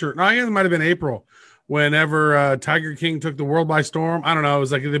 March or no? I guess it might have been April. Whenever Tiger King took the world by storm. I don't know. It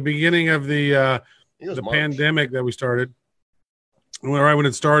was like at the beginning of the pandemic that we started. Right when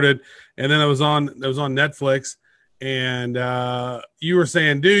it started, and then it was on Netflix. And you were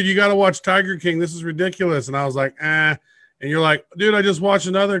saying, dude, you got to watch Tiger King. This is ridiculous. And I was like, And and you're like, dude, I just watched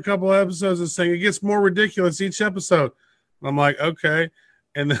another couple episodes of this thing. It gets more ridiculous each episode. And I'm like, okay.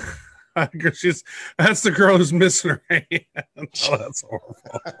 And then that's the girl who's missing her hand. Oh, that's horrible.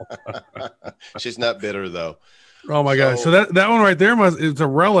 She's not bitter though. Oh my gosh. So that one right there it's a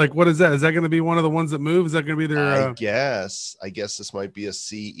relic. What is that? Is that going to be one of the ones that move? Is that going to be their I guess this might be a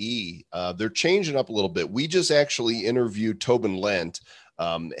CE. They're changing up a little bit. We just actually interviewed Tobin Lent,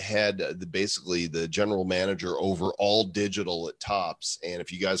 basically the general manager over all digital at Topps. And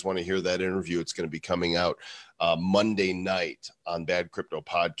if you guys want to hear that interview, it's going to be coming out Monday night on Bad Crypto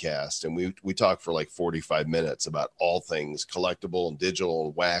Podcast. And we talked for like 45 minutes about all things collectible and digital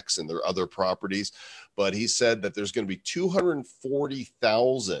and wax and their other properties. But he said that there's going to be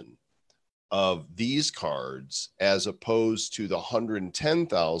 240,000 of these cards as opposed to the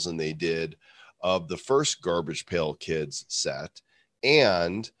 110,000 they did of the first Garbage Pail Kids set.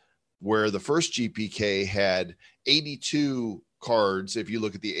 And where the first GPK had 82 cards, if you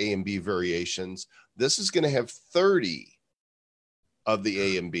look at the A and B variations, this is going to have 30 of the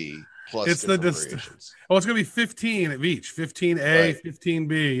A and B plus it's variations. Oh, it's going to be 15 of each, 15A, right.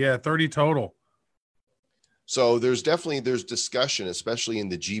 15B. Yeah, 30 total. So there's discussion, especially in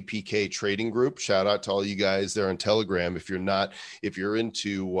the GPK trading group. Shout out to all you guys there on Telegram. If you're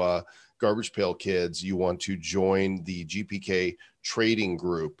into Garbage Pail Kids, you want to join the GPK trading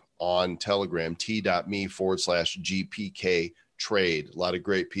group on Telegram, t.me/GPK trade. A lot of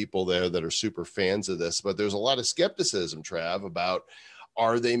great people there that are super fans of this, but there's a lot of skepticism, Trav, about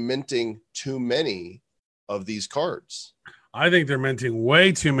are they minting too many of these cards? I think they're minting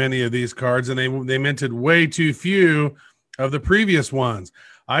way too many of these cards, and they minted way too few of the previous ones.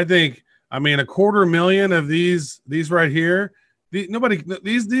 I mean, 250,000 of these right here.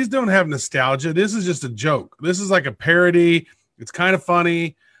 These don't have nostalgia. This is just a joke. This is like a parody. It's kind of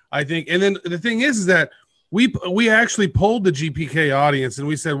funny, I think. And then the thing is that we actually polled the GPK audience, and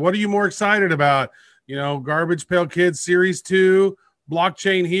we said, what are you more excited about? Garbage Pail Kids Series 2,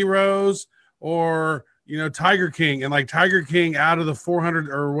 Blockchain Heroes, or Tiger King. And like Tiger King, out of the 400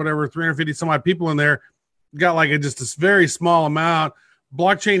 or whatever, 350 some odd people in there, got like just a very small amount.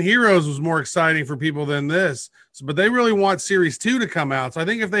 Blockchain Heroes was more exciting for people than this. But they really want Series 2 to come out. So I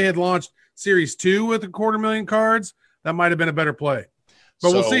think if they had launched Series 2 with 250,000 cards, that might have been a better play.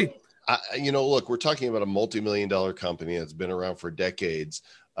 But we'll see. Look, we're talking about a multi-million-dollar company that's been around for decades.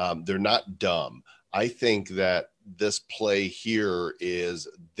 They're not dumb. I think that this play here is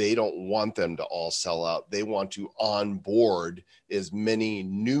they don't want them to all sell out. They want to onboard as many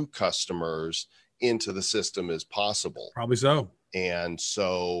new customers into the system as possible. Probably so. And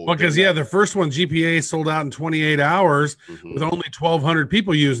so, because the first one, GPA, sold out in 28 hours with only 1,200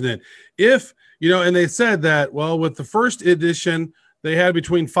 people using it. And they said that, well, with the first edition, they had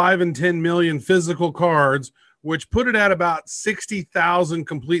between 5 and 10 million physical cards, which put it at about 60,000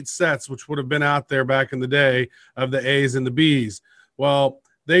 complete sets, which would have been out there back in the day of the A's and the B's. Well,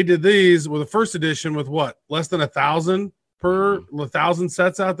 they did these with the first edition with less than 1,000 per 1,000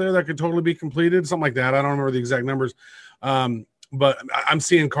 sets out there that could totally be completed, something like that. I don't remember the exact numbers. But I'm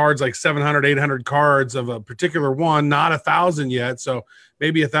seeing cards like 700, 800 cards of a particular one, not 1,000 yet. So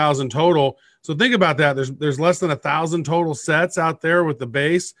maybe 1,000 total. So think about that. There's less than 1,000 total sets out there with the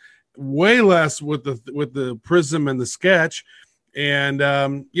base, way less with the Prism and the Sketch. And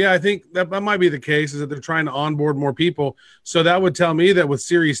I think that might be the case, is that they're trying to onboard more people. So that would tell me that with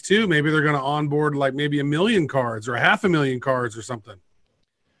Series 2, maybe they're going to onboard like maybe 1 million cards or 500,000 cards or something.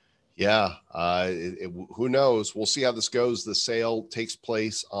 Yeah, who knows? We'll see how this goes. The sale takes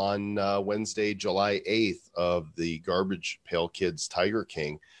place on Wednesday, July 8th of the Garbage Pail Kids Tiger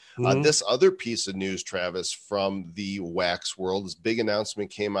King. This other piece of news, Travis, from the wax world, this big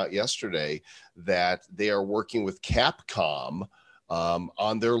announcement came out yesterday that they are working with Capcom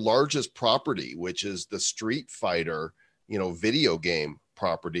on their largest property, which is the Street Fighter, video game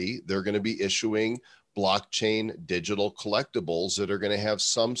property. They're going to be issuing blockchain digital collectibles that are going to have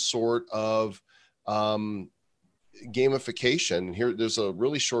some sort of gamification. Here, there's a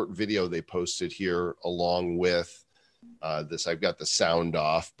really short video they posted here along with this. I've got the sound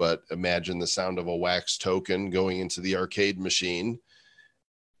off, but imagine the sound of a wax token going into the arcade machine.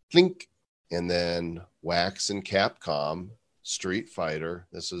 Clink. And then Wax and Capcom Street Fighter.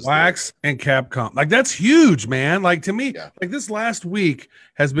 This is Wax and Capcom. Like, that's huge, man. Like, to me, like, this last week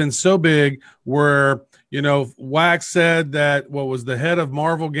has been so big where, Wax said that was the head of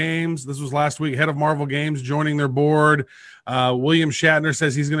Marvel Games. This was last week, head of Marvel Games joining their board. William Shatner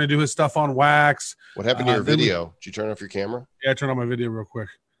says he's going to do his stuff on Wax. What happened to your video? Did you turn off your camera? Yeah, I turned on my video real quick.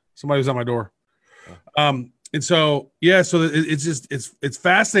 Somebody was at my door. And so, yeah, so it's just it's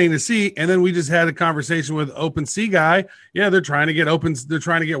fascinating to see. And then we just had a conversation with OpenSea guy. Yeah, they're trying to get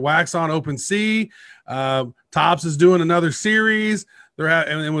Wax on OpenSea. Topps is doing another series.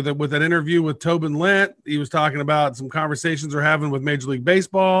 And with that interview with Tobin Lent, he was talking about some conversations they're having with Major League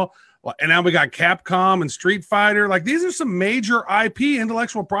Baseball. And now we got Capcom and Street Fighter. Like, these are some major IP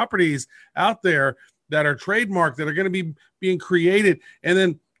intellectual properties out there that are trademarked, that are going to be being created. And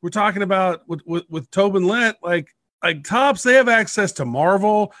then we're talking about with Tobin Lent, like Topps, they have access to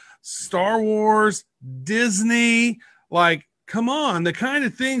Marvel, Star Wars, Disney. Like, come on, the kind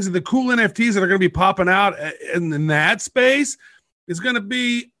of things and the cool NFTs that are going to be popping out in that space is going to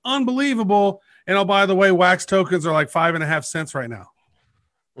be unbelievable. And oh, by the way, Wax tokens are like 5.5 cents right now.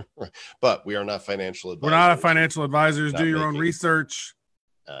 But we are not financial advisors. We're not financial advisors. Do your own research.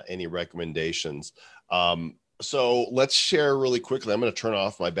 Any recommendations? So let's share really quickly. I'm going to turn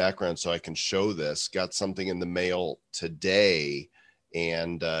off my background so I can show this. Got something in the mail today,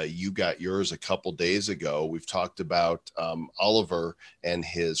 and you got yours a couple days ago. We've talked about Oliver and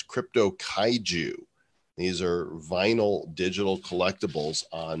his crypto kaiju. These are vinyl digital collectibles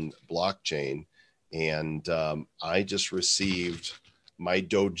on blockchain, and I just received my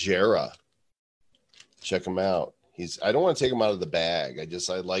Dojera. Check him out. I don't want to take him out of the bag. I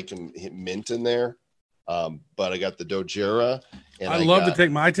like him mint in there. But I got the Dojera,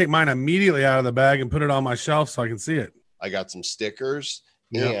 and I take mine immediately out of the bag and put it on my shelf so I can see it. I got some stickers,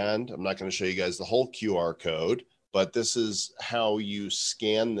 Yep. And I'm not going to show you guys the whole QR code, but this is how you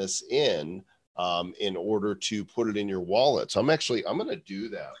scan this in order to put it in your wallet. So I'm going to do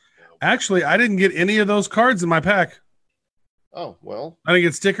that. Actually, I didn't get any of those cards in my pack. Oh, well. I didn't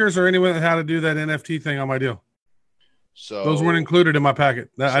get stickers or anyone that had to do that NFT thing on my deal. So those weren't included in my packet.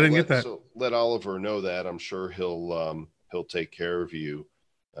 I didn't get that. So let Oliver know that. I'm sure he'll take care of you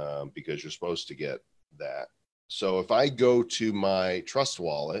because you're supposed to get that. So if I go to my Trust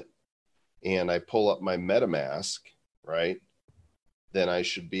Wallet and I pull up my MetaMask, right, then I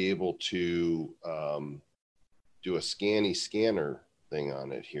should be able to do a scanner thing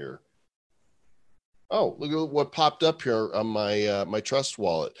on it here. Oh, look at what popped up here on my Trust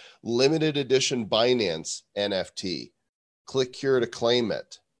Wallet. Limited edition Binance NFT. Click here to claim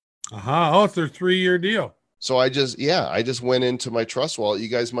it. Oh, it's their 3-year deal. So I just went into my Trust Wallet. You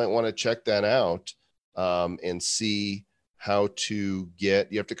guys might want to check that out and see how to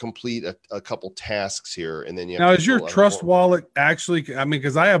get. You have to complete a couple tasks here, and then you have now to is your Trust Wallet actually? I mean,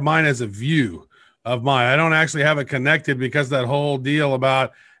 because I have mine as a view of mine. I don't actually have it connected because that whole deal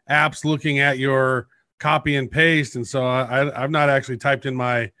about apps looking at your copy and paste, and so I've not actually typed in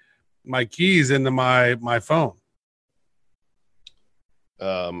my keys into my phone.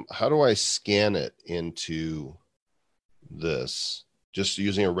 How do I scan it into this? Just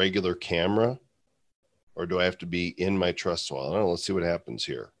using a regular camera, or do I have to be in my Trust Wallet? I don't know. Let's see what happens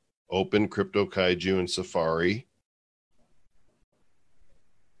here. Open Crypto Kaiju in Safari.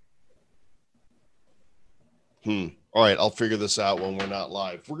 All right, I'll figure this out when we're not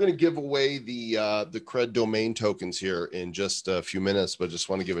live. We're going to give away the Cred domain tokens here in just a few minutes, but just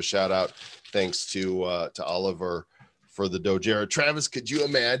want to give a shout out. Thanks to Oliver for the Dojera. Travis, could you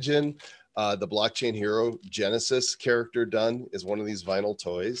imagine the Blockchain Hero Genesis character done as one of these vinyl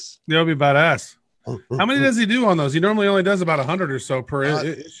toys? That'll be badass. How many does he do on those? He normally only does about 100 or so per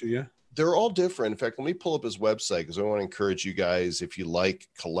issue. Yeah, they're all different. In fact, let me pull up his website because I want to encourage you guys, if you like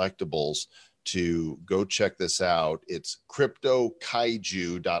collectibles, to go check this out. It's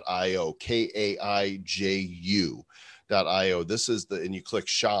cryptokaiju.io, KAIJU.io. This is and you click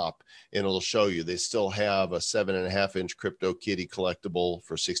shop and it'll show you. They still have a 7.5-inch Crypto Kitty collectible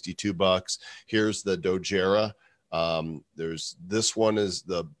for $62. Here's the Dojera. This one is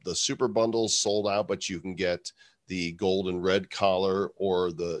the super bundles sold out, but you can get the gold and red collar or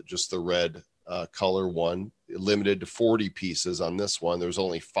just the red color one, limited to 40 pieces on this one. There's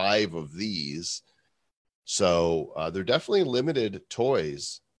only 5 of these. So they're definitely limited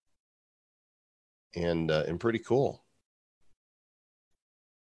toys and pretty cool.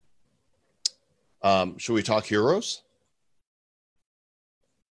 Should we talk heroes?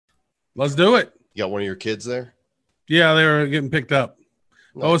 Let's do it. You got one of your kids there? Yeah, they were getting picked up.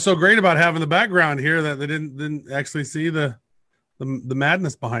 Nice. Oh, it's so great about having the background here that they didn't actually see the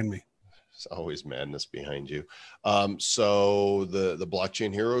madness behind me. It's always madness behind you. So the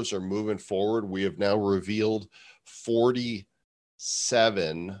Blockchain Heroes are moving forward. We have now revealed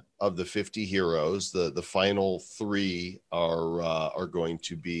 47 of the 50 heroes. The final 3 are going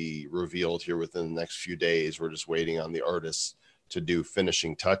to be revealed here within the next few days. We're just waiting on the artists to do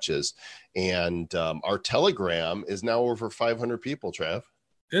finishing touches. And our Telegram is now over 500 people, Trav.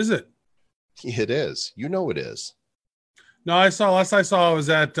 Is it? It is. You know it is. No, last I saw it was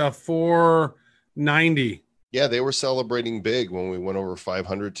at 490. Yeah, they were celebrating big when we went over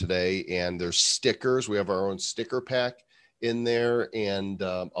 500 today, and there's stickers. We have our own sticker pack in there, and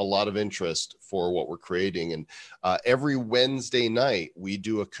a lot of interest for what we're creating. And every Wednesday night, we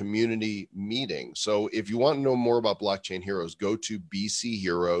do a community meeting. So if you want to know more about Blockchain Heroes, go to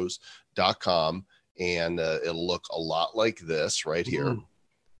bcheroes.com, and it'll look a lot like this right here.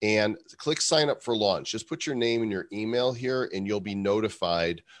 And click sign up for launch. Just put your name and your email here, and you'll be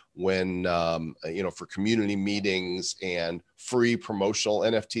notified when, for community meetings and free promotional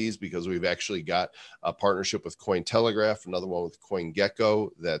NFTs, because we've actually got a partnership with Cointelegraph, another one with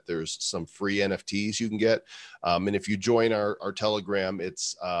CoinGecko, that there's some free NFTs you can get. And if you join our Telegram,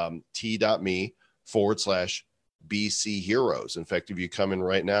 it's t.me/BC Heroes. In fact, if you come in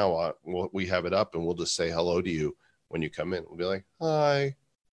right now, we have it up, and we'll just say hello to you when you come in. We'll be like, hi.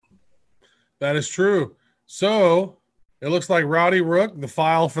 That is true. So it looks like Rowdy Rook, the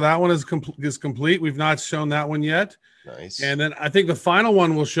file for that one is complete. We've not shown that one yet. Nice. And then I think the final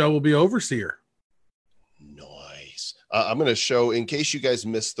one we'll show will be Overseer. Nice. I'm going to show, in case you guys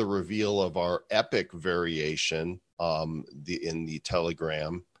missed the reveal of our epic variation in the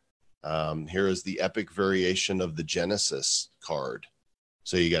Telegram. Here is the epic variation of the Genesis card.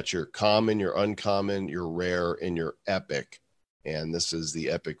 So you got your common, your uncommon, your rare, and your epic. And this is the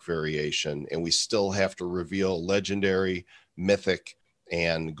epic variation. And we still have to reveal legendary, mythic,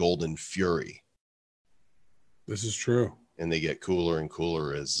 and golden fury. This is true. And they get cooler and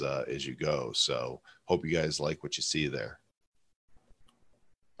cooler as you go. So hope you guys like what you see there.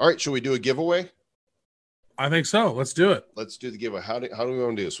 All right, should we do a giveaway? I think so. Let's do it. Let's do the giveaway. How do we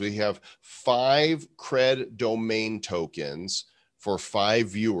want to do this? We have 5 cred domain tokens for 5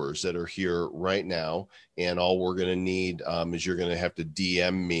 viewers that are here right now. And all we're going to need is you're going to have to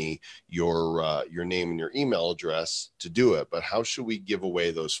DM me your name and your email address to do it. But how should we give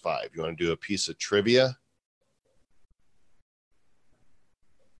away those 5? You want to do a piece of trivia?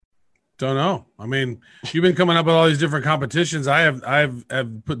 Don't know. I mean, you've been coming up with all these different competitions. I've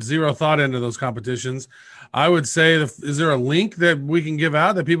put zero thought into those competitions. I would say, is there a link that we can give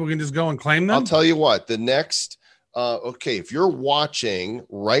out that people can just go and claim them? I'll tell you what, the next, okay, if you're watching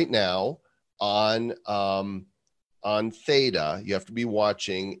right now on Theta, you have to be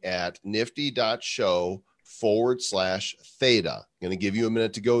watching at nifty.show/Theta. I'm going to give you a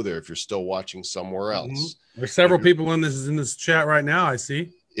minute to go there if you're still watching somewhere else. Mm-hmm. There's several people in this chat right now, I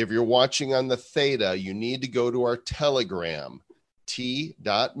see. If you're watching on the Theta, you need to go to our Telegram,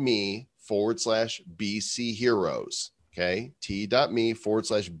 t.me/BC Heroes. Okay,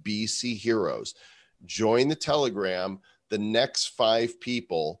 t.me/BC Heroes. Join the Telegram. The next 5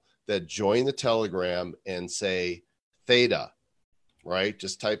 people that join the Telegram and say Theta, right?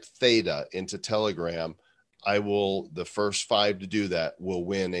 Just type Theta into Telegram. The first 5 to do that will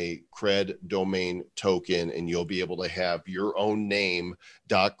win a cred domain token, and you'll be able to have your own name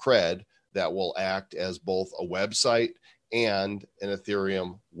 .cred that will act as both a website and an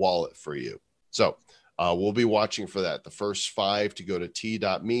Ethereum wallet for you. So we'll be watching for that. The first 5 to go to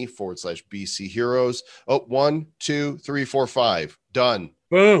t.me/BC Heroes. Oh, 1, 2, 3, 4, 5. Done.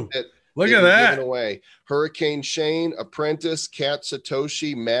 Boom. Look at that. Given away. Hurricane Shane, Apprentice, Cat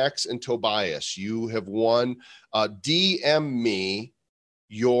Satoshi, Max, and Tobias. You have won. DM me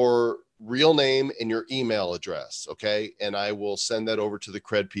your real name and your email address, okay? And I will send that over to the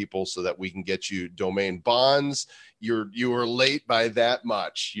cred people so that we can get you domain bonds. You were late by that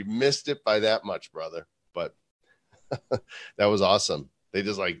much. You missed it by that much, brother. But that was awesome. They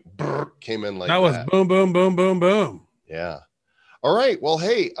just came in like that. That was boom, boom, boom, boom, boom. Yeah. All right. Well,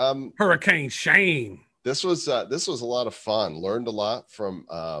 hey, Hurricane Shane. This was a lot of fun. Learned a lot from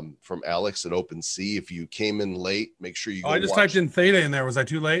Alex at OpenSea. If you came in late, make sure you go I just typed in Theta in there. Was I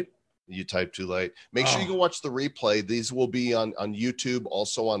too late? You typed too late. Make sure you go watch the replay. These will be on YouTube,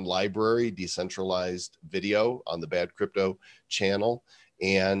 also on Library, decentralized video on the Bad Crypto channel.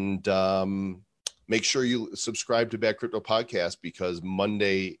 And make sure you subscribe to Bad Crypto Podcast, because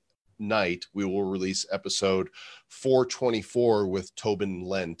Monday night we will release episode 424 with Tobin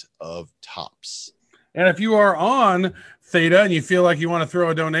Lent of Tops. And if you are on Theta and you feel like you want to throw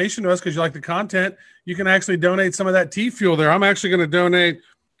a donation to us because you like the content, you can actually donate some of that T fuel there. I'm actually going to donate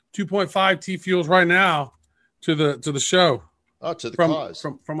 2.5 T fuels right now to the show. Oh, to the cause.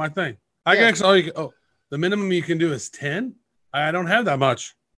 From my thing. I can actually, the minimum you can do is 10. I don't have that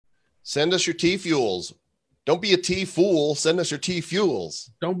much. Send us your T fuels. Don't be a T fool. Send us your T fuels.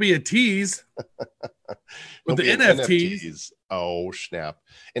 Don't be a tease with the NFTs. Oh, snap.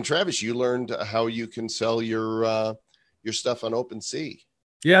 And Travis, you learned how you can sell your stuff on OpenSea.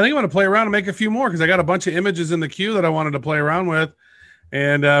 Yeah, I think I'm going to play around and make a few more because I got a bunch of images in the queue that I wanted to play around with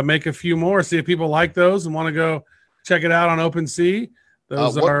and make a few more. See if people like those and want to go check it out on OpenSea.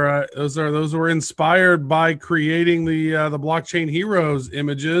 Those were inspired by creating the blockchain heroes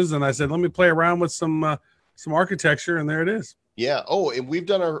images, and I said, let me play around with some architecture, and there it is. Yeah. Oh, and we've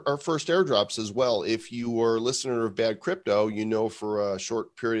done our first airdrops as well. If you were a listener of Bad Crypto, you know, for a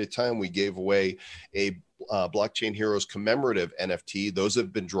short period of time, we gave away a Blockchain Heroes commemorative NFT. Those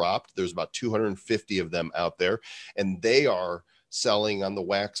have been dropped. There's about 250 of them out there, and they are selling on the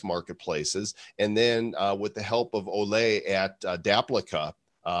wax marketplaces. And then with the help of Ole at Daplica,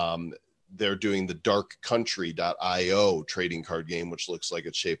 they're doing the darkcountry.io trading card game, which looks like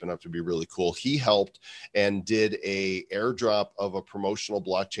it's shaping up to be really cool. He helped and did a airdrop of a promotional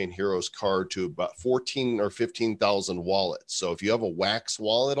Blockchain Heroes card to about 14 or 15,000 wallets. So if you have a wax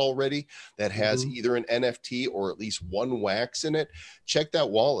wallet already that has either an NFT or at least one wax in it, check that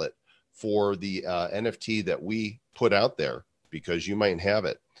wallet for the NFT that we put out there, because you might have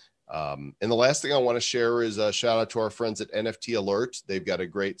it. And the last thing I want to share is a shout out to our friends at NFT Alert. They've got a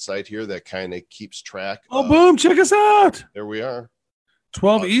great site here that kind of keeps track. Oh, boom. Check us out. There we are.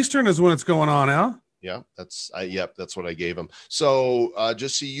 12 Eastern is when it's going on, Al. Yeah, that's what I gave them. So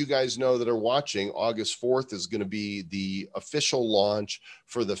just so you guys know that are watching, August 4th is going to be the official launch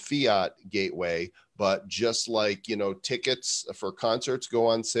for the Fiat Gateway. But just like, you know, tickets for concerts go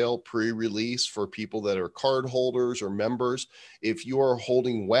on sale pre-release for people that are card holders or members, if you are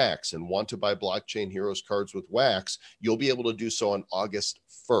holding wax and want to buy Blockchain Heroes cards with wax, you'll be able to do so on August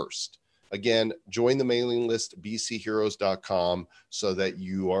 1st. Again, join the mailing list, bcheroes.com, so that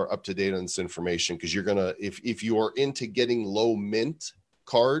you are up to date on this information, because you're going to, if you are into getting low mint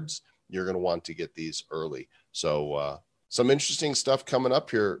cards, you're going to want to get these early. So some interesting stuff coming up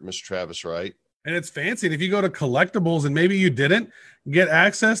here, Mr. Travis, right? And it's fancy. And if you go to collectibles and maybe you didn't get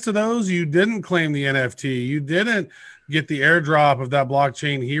access to those, you didn't claim the NFT, you didn't get the airdrop of that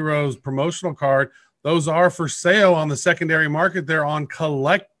Blockchain Heroes promotional card, those are for sale on the secondary market. They're on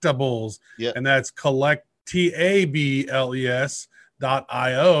collectibles. Yeah. And that's tables.io.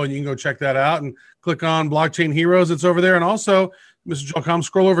 And you can go check that out and click on Blockchain Heroes. It's over there. And also, Mr. Joel,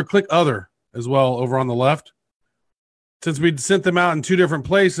 scroll over, click other as well over on the left. Since we sent them out in two different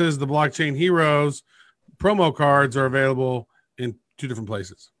places, the Blockchain Heroes promo cards are available in two different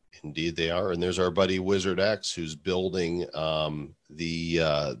places. Indeed, they are. And there's our buddy Wizard X, who's building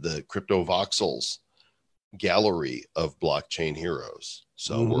the Crypto Voxels gallery of Blockchain Heroes.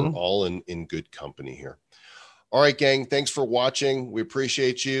 So we're all in good company here. All right, gang. Thanks for watching. We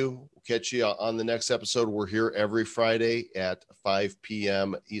appreciate you. We'll catch you on the next episode. We're here every Friday at 5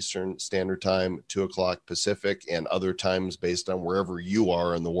 p.m. Eastern Standard Time, 2 o'clock Pacific, and other times based on wherever you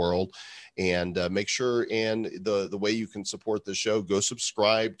are in the world. And make sure, and the way you can support the show, go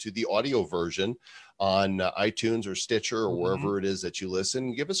subscribe to the audio version on iTunes or Stitcher or wherever it is that you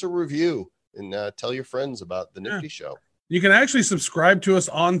listen. Give us a review and tell your friends about the Nifty Show. You can actually subscribe to us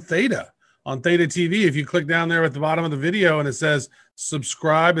on Theta TV. If you click down there at the bottom of the video and it says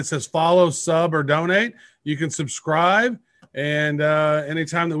subscribe, it says follow, sub, or donate, you can subscribe. And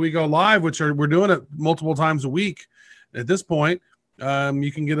anytime that we go live, we're doing it multiple times a week at this point,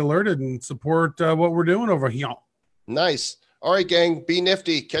 you can get alerted and support what we're doing over here. Nice. All right, gang, be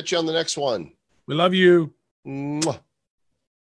nifty. Catch you on the next one. We love you. Mwah.